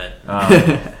three, but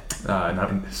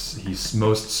he's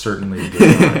most certainly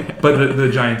did. But the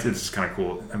Giants, it's kind of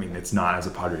cool. I mean, it's not as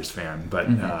a Padres fan, but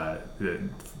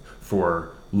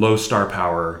for low star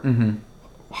power,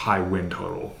 high win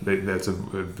total, that's a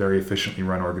very efficiently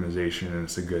run organization, and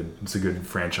it's a good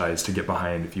franchise to get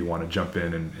behind if you want to jump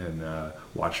in and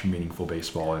watch meaningful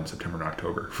baseball in September and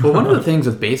October. Well, one of the things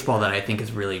with baseball that I think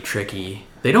is really tricky,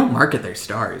 they don't market their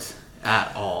stars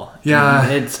at all. Yeah.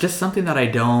 It's just something that I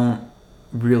don't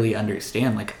really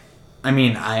understand. Like, I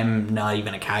mean, I'm not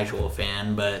even a casual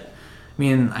fan, but I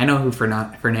mean, I know who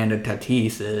Fernando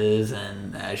Tatis is,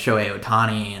 and Shohei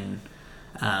Ohtani,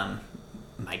 and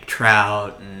Mike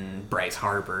Trout and Bryce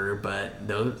Harper, but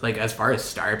those, like, as far as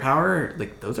star power,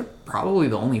 like, those are probably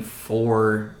the only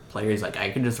 4 players like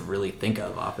I can just really think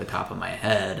of off the top of my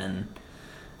head, and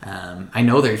I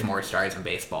know there's more stars in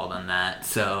baseball than that,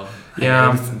 so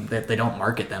that they don't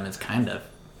market them is kind of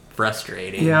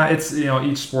frustrating. Yeah, it's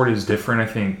each sport is different.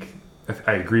 I think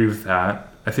I agree with that.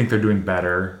 I think they're doing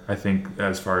better. I think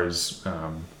as far as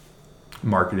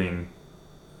marketing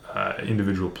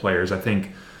individual players, I think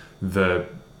the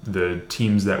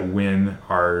teams that win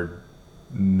are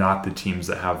not the teams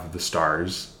that have the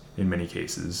stars in many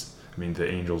cases. I mean, the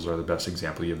Angels are the best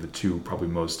example. You have the 2 probably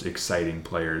most exciting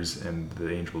players, and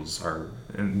the Angels are,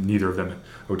 and neither of them,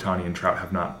 Ohtani and Trout,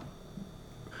 have not.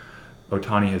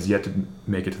 Ohtani has yet to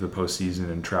make it to the postseason,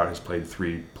 and Trout has played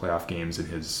 3 playoff games in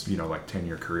his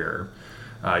 10-year career.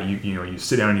 You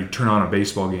sit down and you turn on a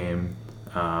baseball game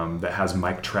that has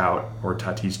Mike Trout or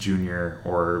Tatis Jr.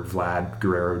 or Vlad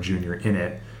Guerrero Jr. in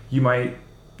it, you might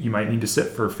need to sit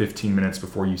for 15 minutes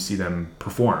before you see them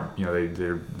perform.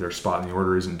 Their spot in the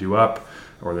order isn't due up,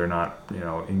 or they're not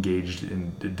engaged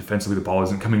in defensively. The ball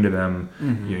isn't coming to them.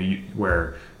 Mm-hmm.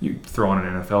 Where you throw on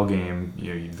an NFL game,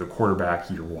 the quarterback,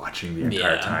 you're watching the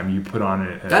entire time. You put on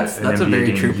an NBA a very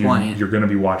game, true point. You're going to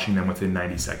be watching them within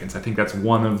 90 seconds. I think that's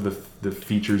one of the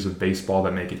features of baseball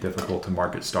that make it difficult to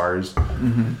market stars.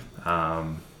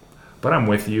 Mm-hmm. But I'm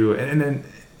with you, and then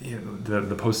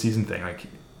the postseason thing, like.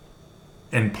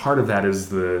 And part of that is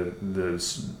the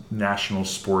national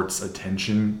sports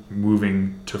attention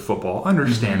moving to football,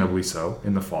 understandably so,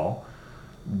 in the fall.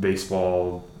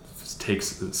 Baseball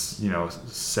takes its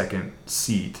second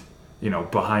seat,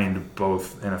 behind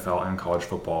both NFL and college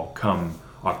football. Come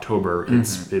October,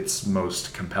 its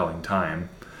most compelling time,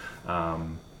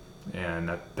 and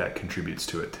that contributes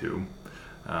to it too.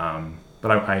 But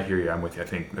I hear you. I'm with you. I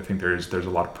think there's a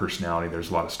lot of personality.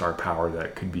 There's a lot of star power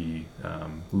that could be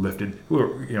lifted. The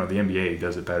NBA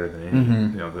does it better than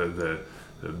any.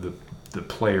 The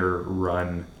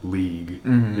player-run league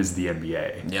is the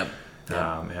NBA. Yep.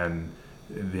 And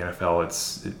the NFL,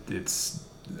 it's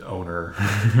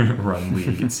owner-run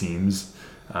league. It seems.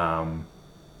 But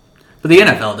the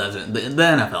NFL doesn't. The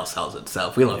NFL sells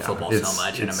itself. We love football so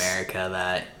much in America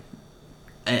that.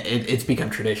 It's become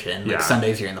tradition. Like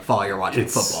Sundays here in the fall, you're watching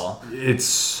football. It's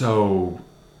so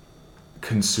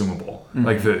consumable.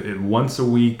 Like once a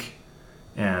week,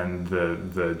 and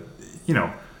the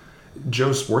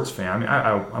Joe sports fan.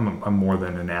 I mean, I'm more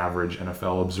than an average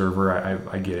NFL observer.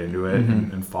 I get into it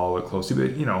and follow it closely.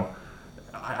 But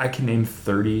I can name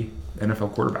 30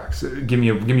 NFL quarterbacks. Give me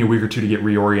a week or two to get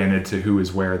reoriented to who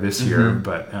is where this year.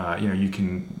 But you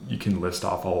can list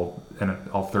off all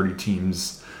 30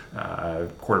 teams.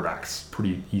 Quarterbacks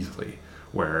pretty easily,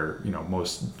 where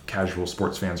most casual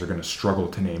sports fans are going to struggle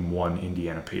to name one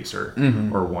Indiana Pacer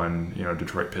or one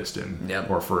Detroit Piston. Yep.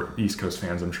 Or for East Coast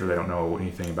fans, I'm sure they don't know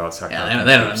anything about Sacramento.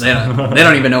 They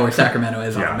don't even know where Sacramento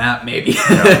is on the map, maybe.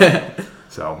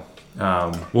 So,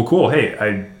 well, cool.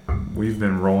 Hey, we've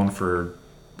been rolling for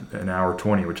an hour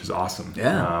 20, which is awesome.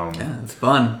 It's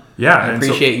fun. I and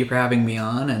appreciate you for having me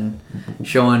on and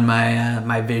showing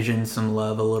my vision some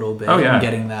love a little bit and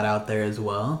getting that out there as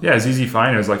well. It's easy to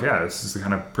find. I was like, this is the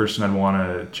kind of person I'd want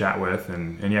to chat with,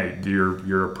 and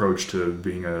your approach to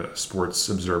being a sports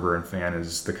observer and fan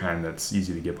is the kind that's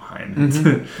easy to get behind.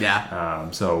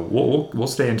 So we'll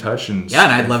stay in touch and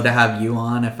I'd love to have you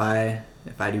on if I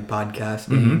do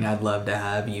podcasting. I'd love to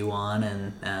have you on,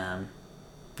 and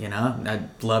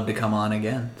I'd love to come on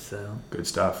again. So good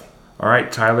stuff. All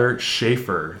right, Tyler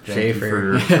Schoefer. Thank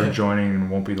you for joining, and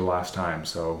won't be the last time.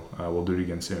 So we'll do it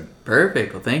again soon.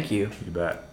 Perfect. Well, thank you. You bet.